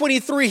chapter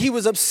 23, he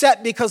was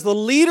upset because the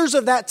leaders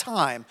of that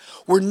time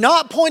were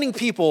not pointing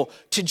people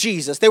to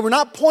Jesus. They were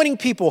not pointing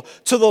people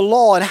to the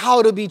law and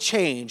how to be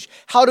changed,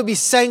 how to be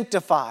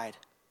sanctified.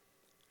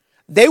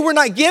 They were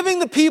not giving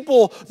the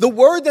people the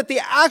word that they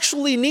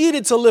actually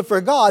needed to live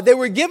for God. They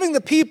were giving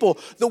the people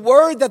the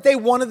word that they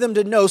wanted them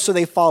to know, so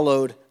they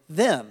followed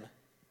them.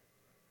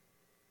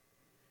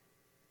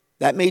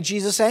 That made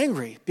Jesus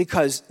angry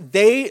because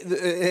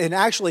and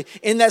actually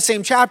in that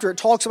same chapter, it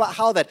talks about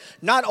how that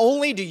not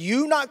only do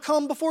you not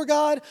come before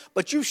God,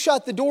 but you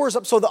shut the doors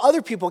up so the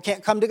other people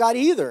can't come to God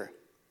either.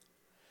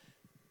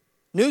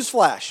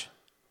 Newsflash,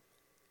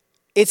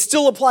 it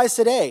still applies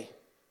today.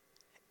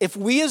 If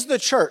we as the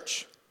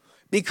church,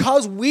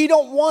 because we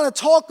don't want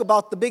to talk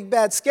about the big,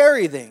 bad,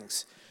 scary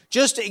things,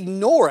 just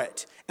ignore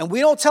it, and we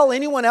don't tell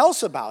anyone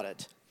else about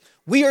it,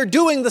 we are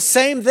doing the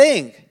same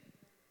thing.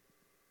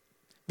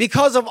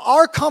 Because of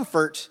our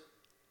comfort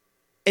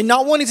and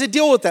not wanting to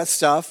deal with that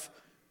stuff,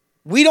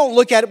 we don't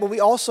look at it, but we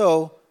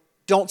also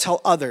don't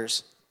tell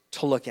others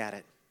to look at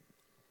it.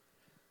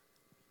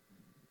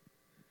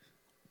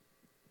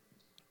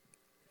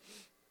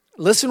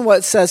 Listen what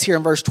it says here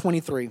in verse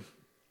 23.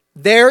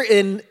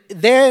 Then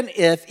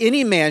if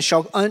any man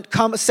shall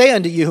come say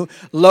unto you,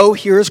 Lo,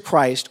 here is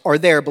Christ, or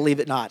there,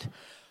 believe it not.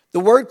 The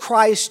word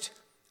Christ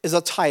is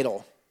a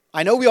title.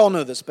 I know we all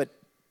know this, but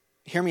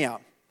hear me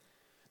out.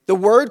 The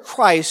word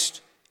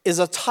Christ is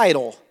a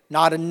title,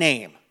 not a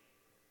name.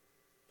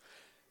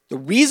 The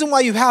reason why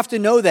you have to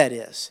know that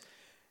is,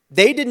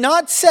 they did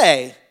not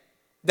say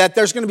that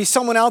there's going to be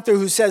someone out there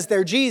who says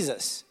they're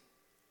Jesus.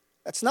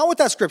 That's not what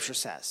that scripture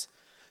says.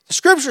 The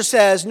scripture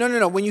says,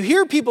 no. When you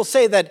hear people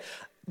say that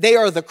they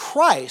are the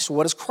Christ,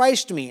 what does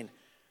Christ mean?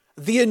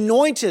 The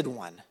anointed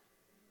one,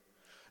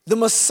 the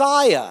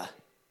Messiah,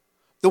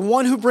 the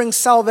one who brings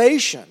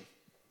salvation.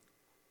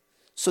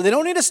 So they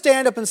don't need to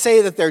stand up and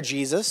say that they're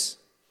Jesus.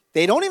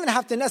 They don't even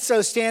have to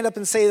necessarily stand up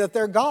and say that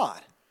they're God.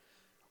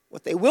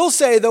 What they will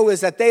say, though,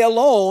 is that they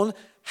alone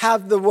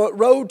have the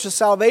road to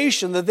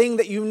salvation, the thing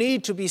that you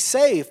need to be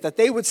saved, that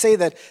they would say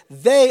that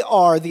they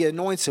are the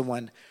anointed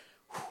one.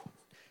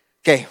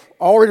 Okay,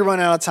 already run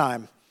out of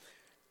time.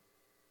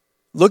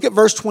 Look at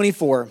verse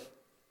 24.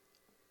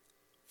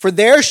 For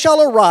there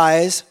shall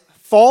arise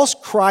false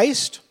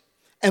Christ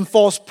and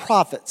false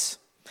prophets,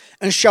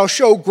 and shall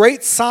show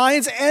great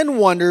signs and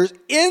wonders,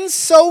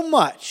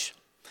 insomuch,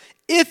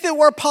 if it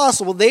were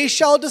possible, they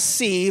shall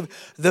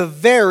deceive the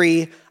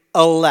very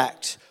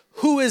elect.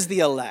 Who is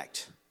the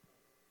elect?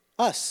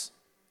 Us,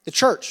 the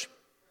church.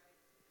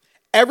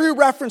 Every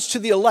reference to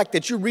the elect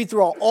that you read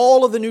throughout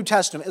all of the New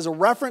Testament is a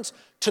reference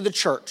to the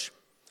church.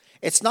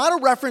 It's not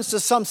a reference to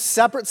some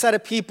separate set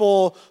of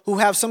people who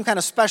have some kind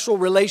of special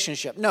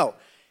relationship. No,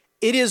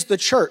 it is the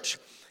church.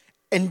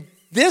 And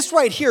this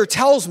right here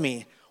tells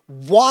me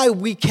why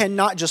we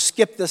cannot just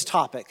skip this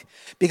topic.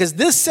 Because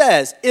this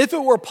says, if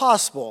it were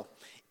possible,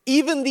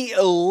 even the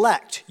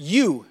elect,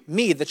 you,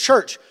 me, the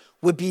church,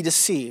 would be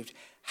deceived.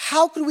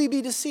 How could we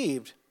be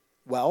deceived?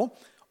 Well,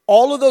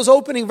 all of those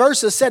opening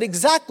verses said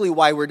exactly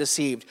why we're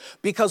deceived.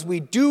 Because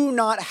we do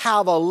not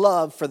have a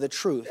love for the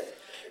truth.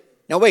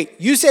 Now wait,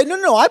 you said,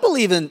 no, I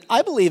believe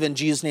in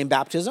Jesus' name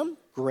baptism.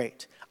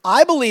 Great.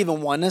 I believe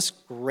in oneness.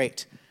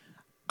 Great.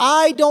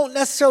 I don't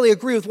necessarily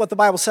agree with what the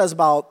Bible says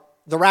about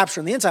the rapture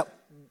and the inside.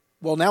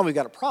 Well, now we've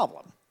got a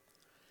problem.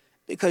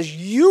 Because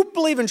you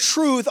believe in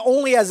truth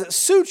only as it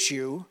suits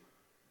you,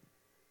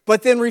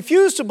 but then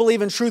refuse to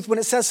believe in truth when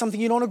it says something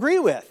you don't agree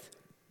with.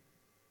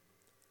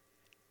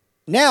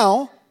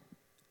 Now,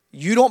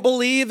 you don't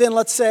believe in,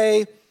 let's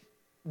say,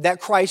 that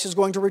Christ is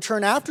going to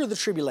return after the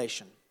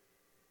tribulation.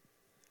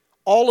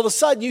 All of a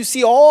sudden, you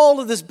see all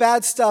of this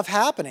bad stuff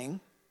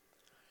happening,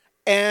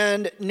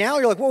 and now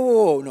you're like,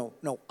 whoa,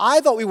 no. I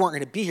thought we weren't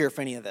going to be here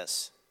for any of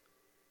this.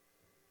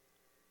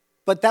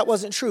 But that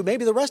wasn't true.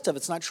 Maybe the rest of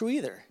it's not true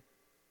either.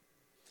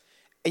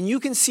 And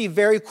you can see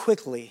very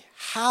quickly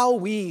how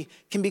we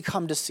can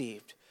become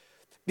deceived.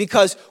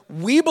 Because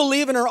we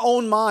believe in our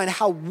own mind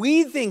how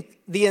we think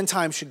the end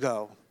time should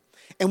go.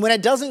 And when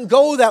it doesn't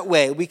go that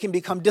way, we can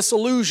become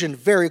disillusioned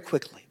very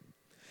quickly.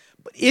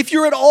 But if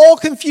you're at all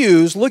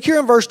confused, look here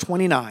in verse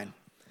 29.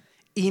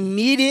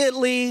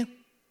 Immediately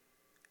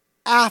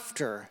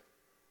after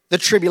the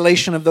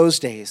tribulation of those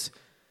days,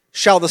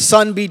 shall the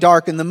sun be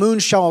dark, and the moon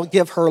shall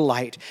give her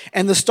light,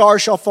 and the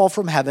stars shall fall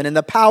from heaven, and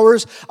the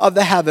powers of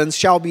the heavens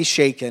shall be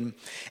shaken.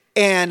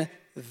 And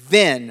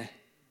then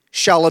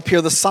shall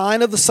appear the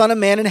sign of the Son of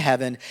Man in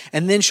heaven,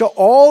 and then shall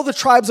all the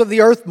tribes of the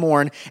earth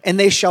mourn, and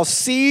they shall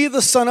see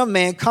the Son of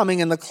Man coming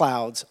in the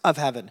clouds of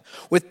heaven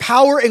with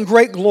power and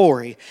great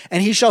glory.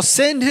 And he shall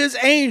send his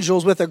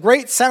angels with a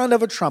great sound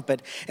of a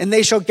trumpet, and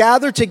they shall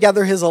gather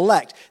together his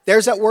elect.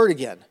 There's that word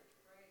again.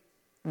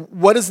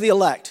 What is the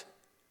elect?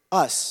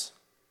 Us.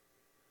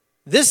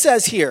 This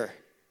says here,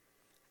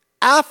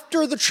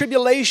 after the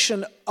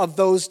tribulation of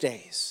those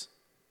days,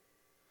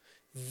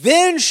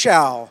 then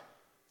shall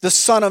the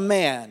Son of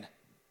Man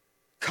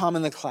come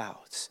in the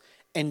clouds,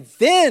 and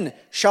then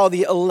shall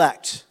the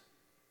elect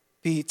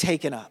be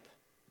taken up.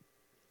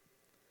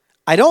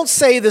 I don't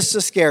say this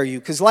to scare you,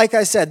 because like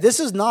I said, this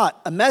is not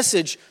a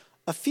message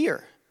of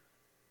fear.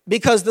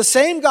 Because the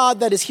same God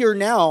that is here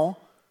now,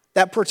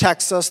 that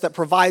protects us, that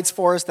provides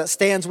for us, that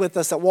stands with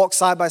us, that walks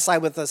side by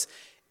side with us,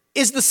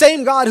 is the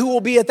same God who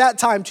will be at that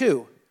time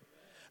too.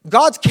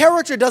 God's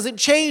character doesn't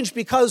change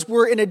because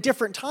we're in a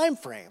different time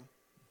frame.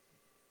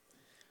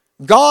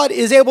 God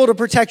is able to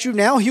protect you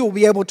now. He will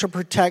be able to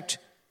protect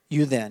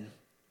you then.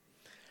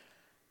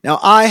 Now,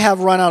 I have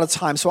run out of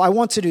time, so I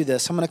want to do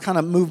this. I'm going to kind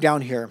of move down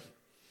here,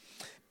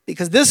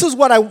 because this is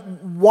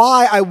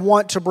why I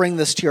want to bring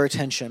this to your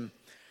attention.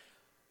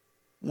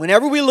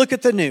 Whenever we look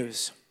at the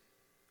news,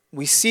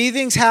 we see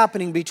things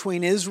happening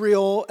between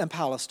Israel and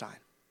Palestine.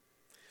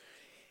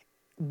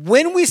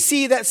 When we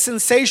see that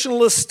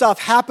sensationalist stuff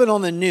happen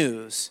on the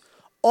news,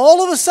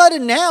 all of a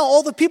sudden now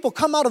all the people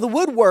come out of the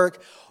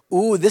woodwork.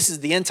 Ooh, this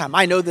is the end time.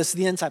 I know this is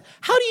the end time.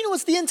 How do you know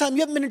it's the end time?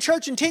 You haven't been in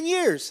church in 10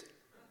 years.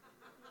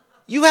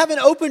 You haven't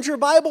opened your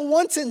Bible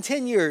once in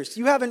 10 years.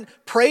 You haven't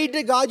prayed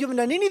to God. You haven't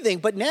done anything.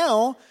 But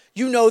now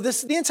you know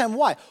this is the end time.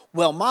 Why?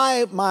 Well,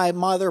 my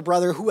mother,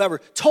 brother, whoever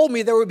told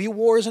me there would be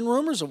wars and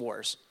rumors of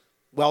wars.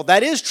 Well,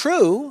 that is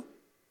true.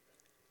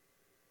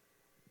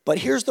 But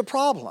here's the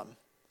problem.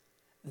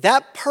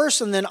 That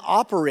person then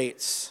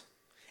operates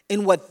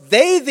in what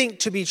they think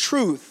to be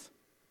truth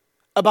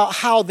about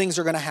how things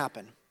are going to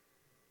happen.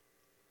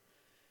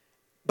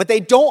 But they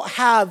don't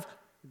have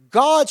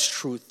God's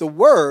truth, the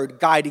word,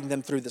 guiding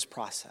them through this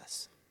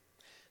process.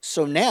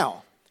 So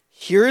now,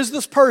 here is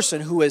this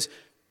person who has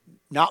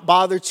not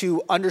bothered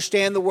to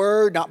understand the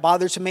word, not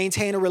bothered to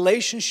maintain a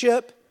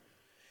relationship.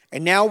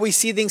 And now we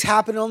see things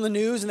happen on the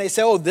news and they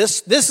say, oh,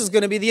 this is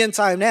going to be the end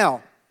time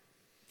now.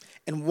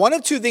 And one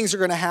of two things are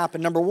going to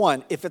happen. Number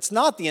one, if it's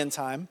not the end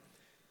time,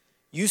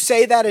 you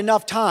say that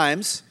enough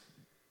times,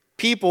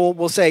 people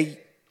will say,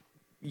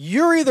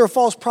 you're either a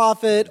false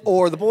prophet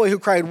or the boy who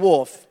cried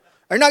wolf.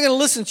 They're not going to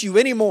listen to you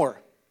anymore,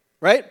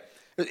 right?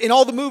 In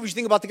all the movies, you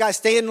think about the guy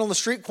standing on the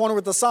street corner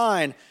with the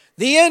sign,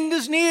 the end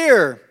is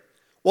near.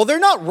 Well, they're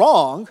not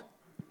wrong.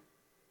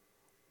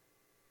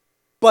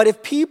 But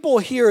if people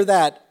hear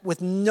that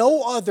with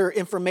no other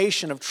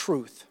information of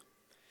truth,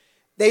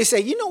 they say,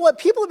 you know what?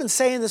 People have been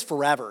saying this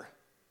forever.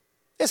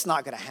 It's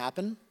not going to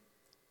happen.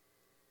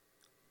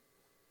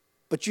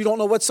 But you don't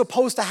know what's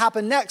supposed to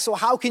happen next, so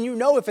how can you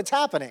know if it's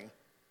happening?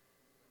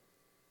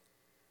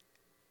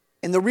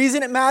 And the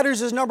reason it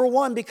matters is, number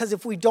one, because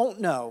if we don't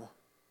know,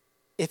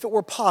 if it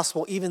were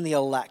possible, even the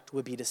elect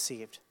would be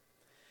deceived.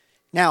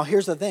 Now,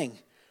 here's the thing.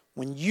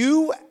 When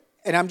you,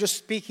 and I'm just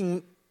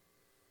speaking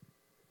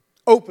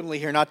openly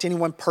here, not to any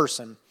one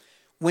person,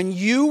 when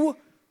you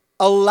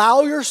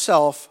allow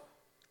yourself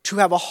to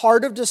have a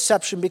heart of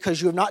deception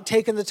because you have not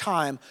taken the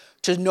time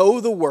to know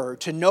the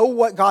word, to know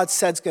what God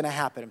said is going to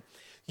happen,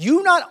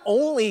 you not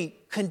only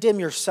condemn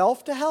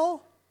yourself to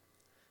hell,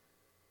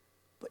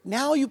 but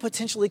now you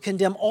potentially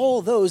condemn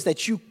all those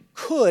that you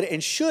could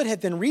and should have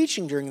been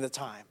reaching during the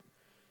time.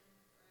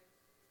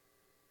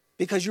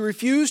 Because you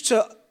refuse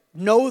to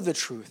know the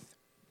truth.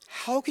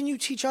 How can you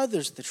teach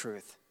others the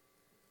truth?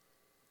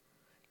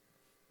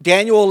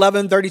 Daniel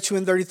 11, 32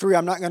 and 33,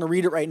 I'm not going to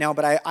read it right now,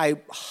 but I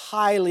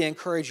highly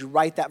encourage you,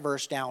 write that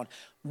verse down.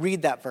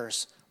 Read that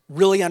verse.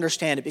 Really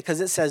understand it,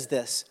 because it says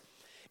this.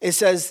 It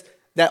says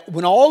that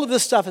when all of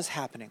this stuff is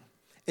happening,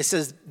 it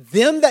says,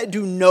 them that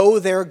do know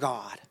their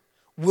God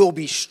will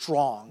be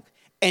strong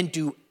and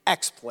do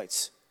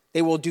exploits.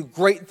 They will do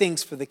great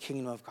things for the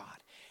kingdom of God.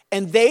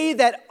 And they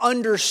that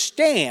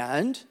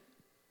understand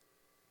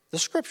the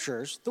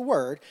scriptures, the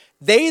word,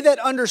 they that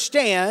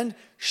understand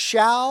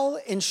shall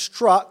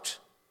instruct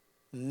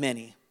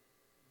many.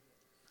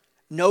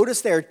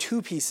 Notice there are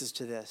two pieces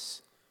to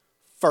this.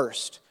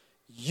 First,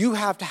 you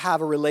have to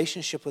have a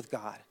relationship with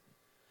God.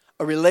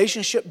 A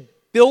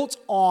relationship built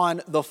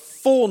on the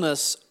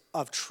fullness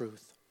of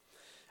truth.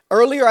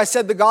 Earlier I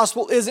said the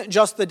gospel isn't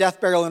just the death,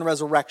 burial, and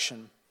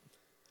resurrection.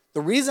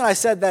 The reason I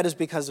said that is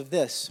because of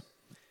this.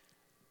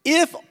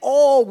 If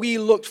all we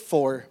looked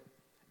for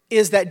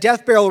is that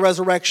death, burial,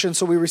 resurrection,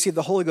 so we receive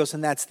the Holy Ghost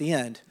and that's the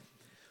end,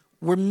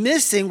 we're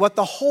missing what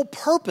the whole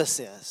purpose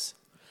is.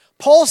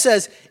 Paul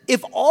says,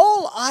 if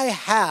all I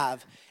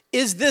have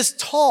is this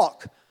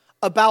talk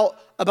about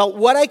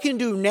what I can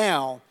do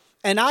now,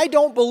 and I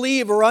don't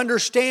believe or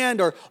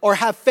understand or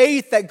have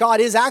faith that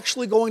God is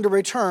actually going to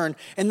return,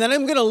 and then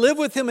I'm going to live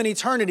with him in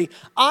eternity,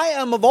 I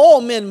am of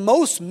all men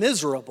most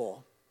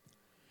miserable.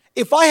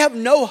 if I have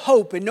no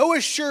hope and no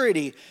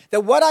assurity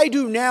that what I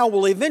do now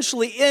will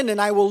eventually end and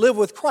I will live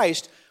with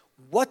Christ,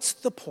 what's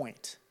the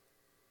point?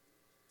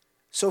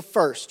 So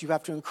first, you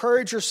have to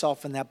encourage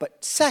yourself in that.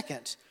 But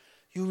second,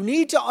 you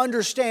need to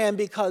understand,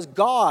 because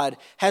God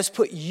has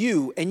put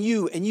you and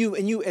you and you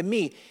and you and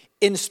me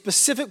in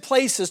specific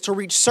places to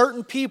reach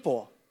certain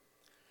people.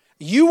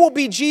 You will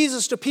be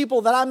Jesus to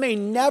people that I may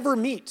never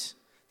meet,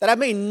 that I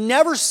may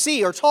never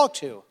see or talk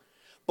to.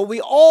 But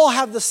we all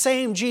have the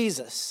same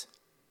Jesus.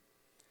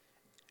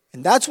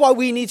 And that's why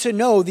we need to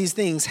know these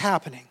things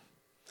happening.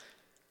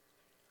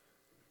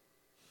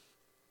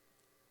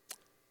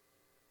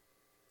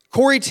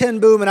 Corrie ten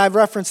Boom, and I've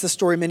referenced this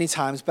story many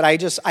times, but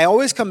I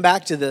always come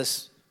back to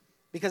this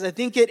because I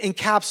think it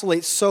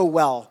encapsulates so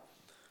well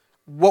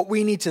what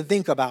we need to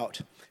think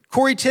about.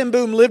 Corrie ten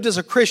Boom lived as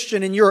a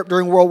Christian in Europe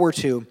during World War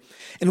II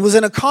and was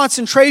in a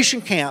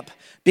concentration camp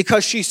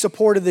because she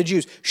supported the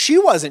Jews. She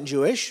wasn't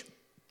Jewish,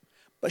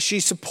 but she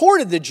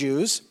supported the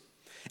Jews,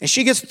 and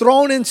she gets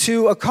thrown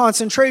into a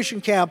concentration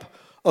camp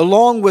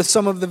along with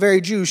some of the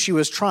very Jews she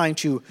was trying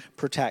to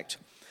protect.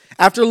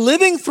 After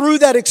living through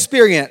that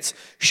experience,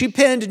 she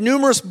penned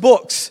numerous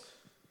books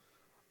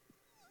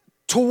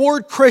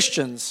toward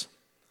Christians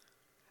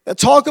that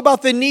talk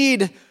about the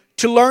need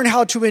to learn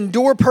how to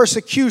endure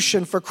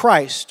persecution for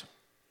Christ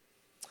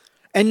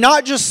and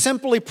not just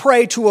simply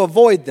pray to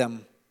avoid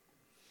them.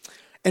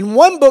 In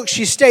one book,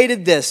 she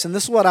stated this, and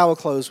this is what I will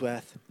close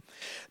with.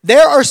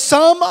 There are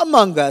some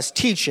among us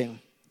teaching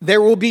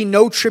there will be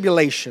no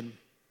tribulation,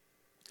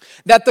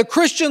 that the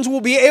Christians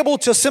will be able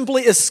to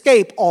simply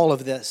escape all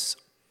of this.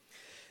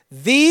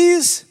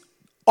 These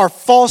are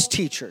false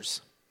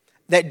teachers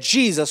that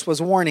Jesus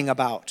was warning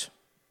about.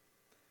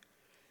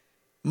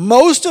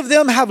 Most of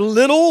them have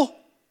little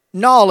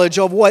knowledge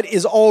of what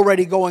is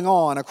already going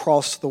on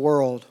across the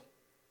world.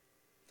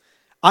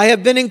 I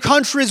have been in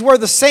countries where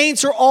the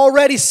saints are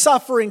already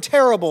suffering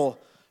terrible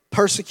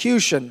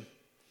persecution.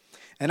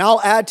 And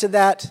I'll add to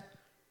that,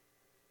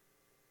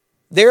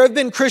 there have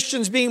been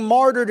Christians being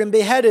martyred and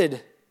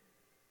beheaded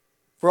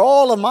for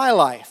all of my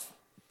life,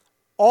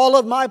 all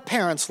of my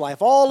parents'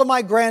 life, all of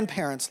my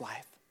grandparents'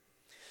 life.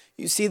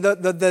 You see,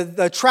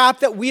 the trap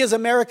that we as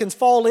Americans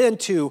fall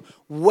into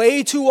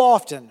way too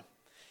often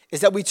is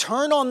that we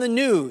turn on the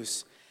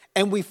news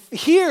and we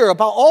hear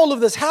about all of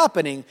this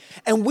happening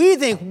and we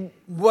think,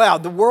 wow,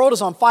 the world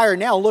is on fire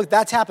now. Look,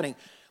 that's happening.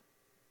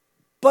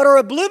 But are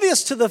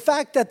oblivious to the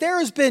fact that there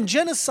has been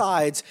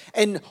genocides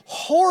and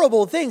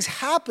horrible things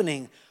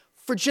happening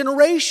for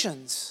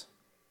generations.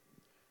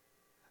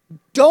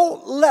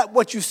 Don't let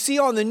what you see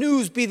on the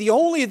news be the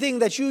only thing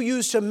that you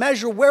use to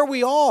measure where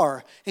we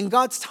are in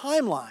God's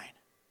timeline.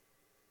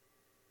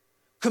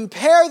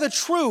 Compare the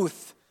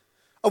truth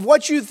of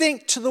what you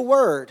think to the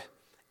Word.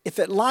 If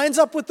it lines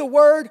up with the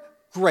Word,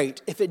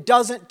 great. If it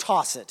doesn't,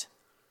 toss it.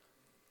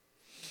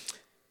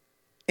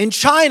 In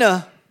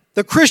China,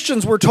 the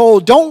Christians were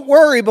told, don't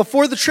worry,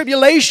 before the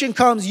tribulation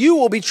comes, you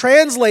will be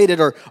translated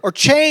or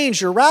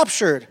changed or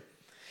raptured.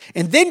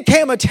 And then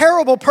came a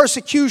terrible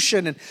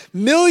persecution, and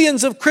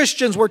millions of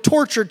Christians were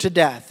tortured to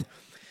death.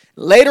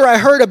 Later, I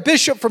heard a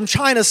bishop from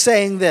China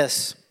saying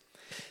this,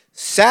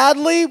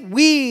 sadly,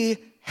 we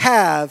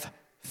have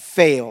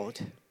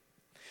failed.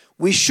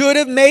 We should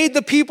have made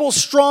the people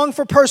strong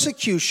for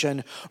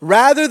persecution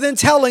rather than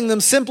telling them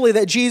simply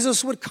that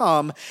Jesus would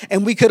come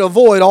and we could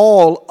avoid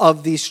all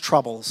of these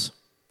troubles.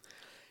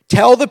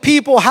 Tell the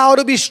people how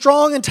to be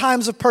strong in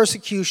times of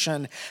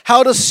persecution,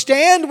 how to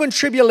stand when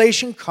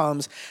tribulation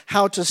comes,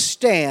 how to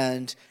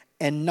stand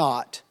and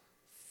not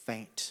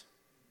faint.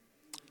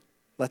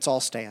 Let's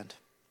all stand.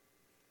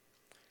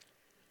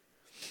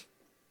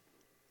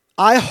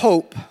 I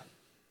hope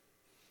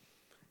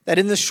that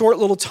in this short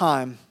little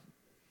time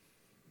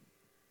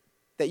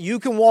that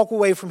you can walk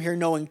away from here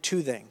knowing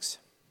two things.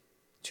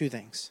 Two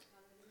things.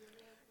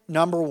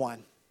 Number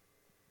one,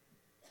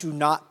 do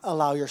not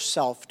allow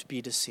yourself to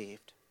be deceived.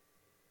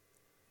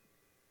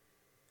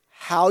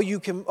 How you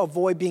can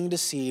avoid being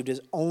deceived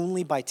is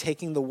only by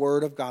taking the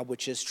Word of God,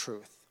 which is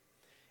truth,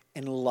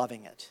 and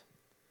loving it.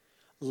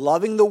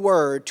 Loving the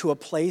Word to a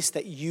place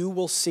that you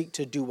will seek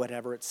to do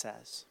whatever it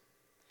says,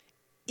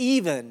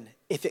 even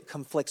if it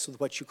conflicts with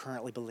what you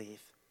currently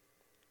believe.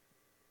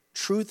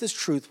 Truth is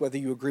truth whether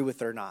you agree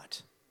with it or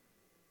not.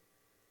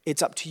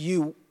 It's up to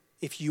you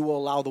if you will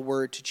allow the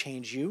Word to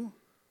change you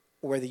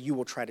or whether you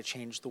will try to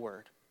change the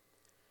Word.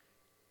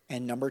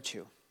 And number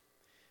two,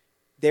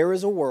 there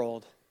is a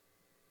world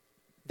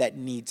that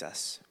needs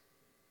us.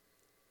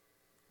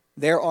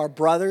 There are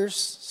brothers,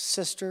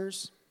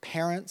 sisters,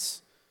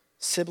 parents,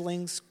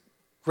 siblings,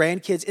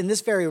 grandkids in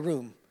this very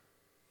room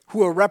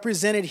who are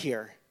represented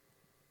here,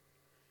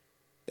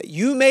 that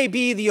you may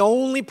be the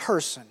only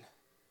person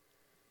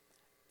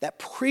that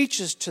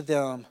preaches to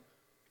them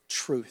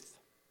truth.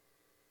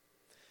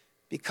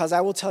 Because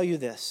I will tell you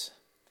this,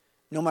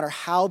 no matter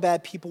how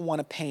bad people want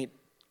to paint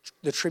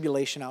the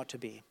tribulation out to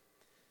be,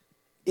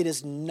 it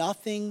is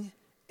nothing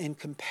in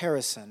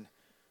comparison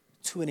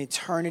to an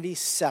eternity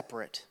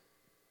separate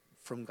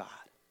from God.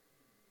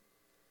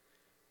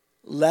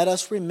 let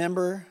us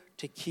remember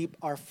to keep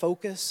our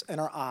focus and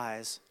our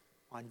eyes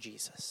on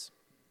Jesus.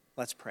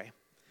 Let's pray.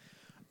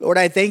 Lord,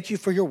 I thank you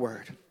for your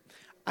word.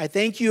 I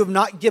thank you have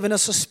not given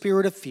us a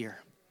spirit of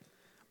fear,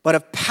 but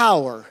of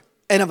power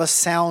and of a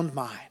sound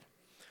mind,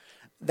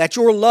 that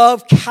your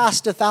love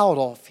casteth out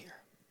all fear.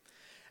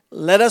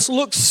 Let us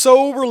look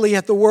soberly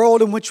at the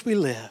world in which we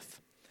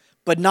live,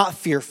 but not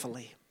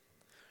fearfully.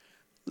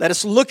 Let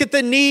us look at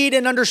the need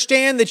and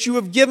understand that you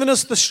have given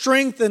us the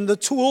strength and the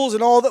tools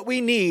and all that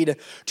we need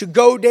to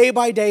go day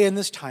by day in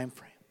this time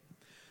frame.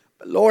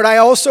 But Lord, I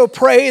also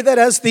pray that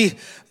as the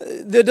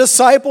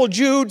disciple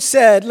Jude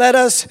said, let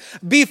us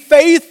be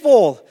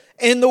faithful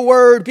in the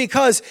word,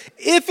 because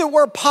if it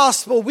were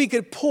possible, we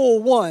could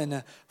pull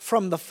one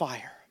from the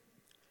fire.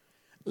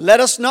 Let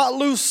us not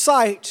lose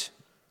sight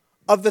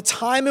of the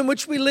time in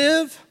which we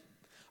live,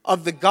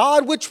 of the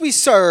God which we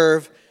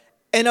serve,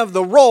 and of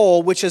the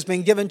role which has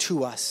been given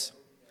to us.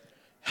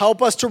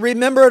 Help us to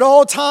remember at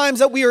all times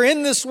that we are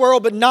in this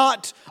world, but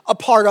not a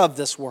part of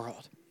this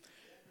world.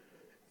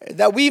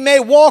 That we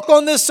may walk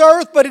on this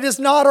earth, but it is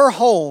not our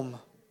home.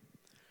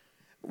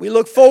 We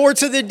look forward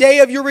to the day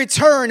of your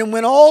return and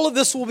when all of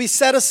this will be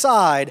set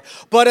aside.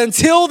 But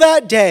until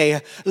that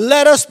day,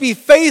 let us be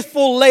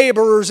faithful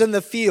laborers in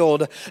the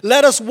field.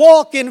 Let us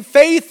walk in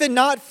faith and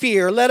not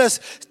fear. Let us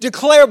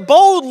declare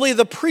boldly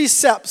the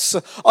precepts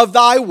of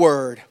thy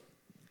word.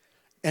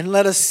 And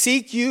let us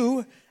seek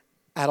you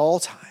at all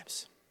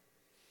times.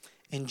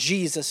 In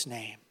Jesus'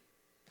 name,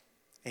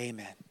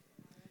 amen.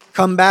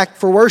 Come back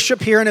for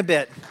worship here in a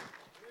bit.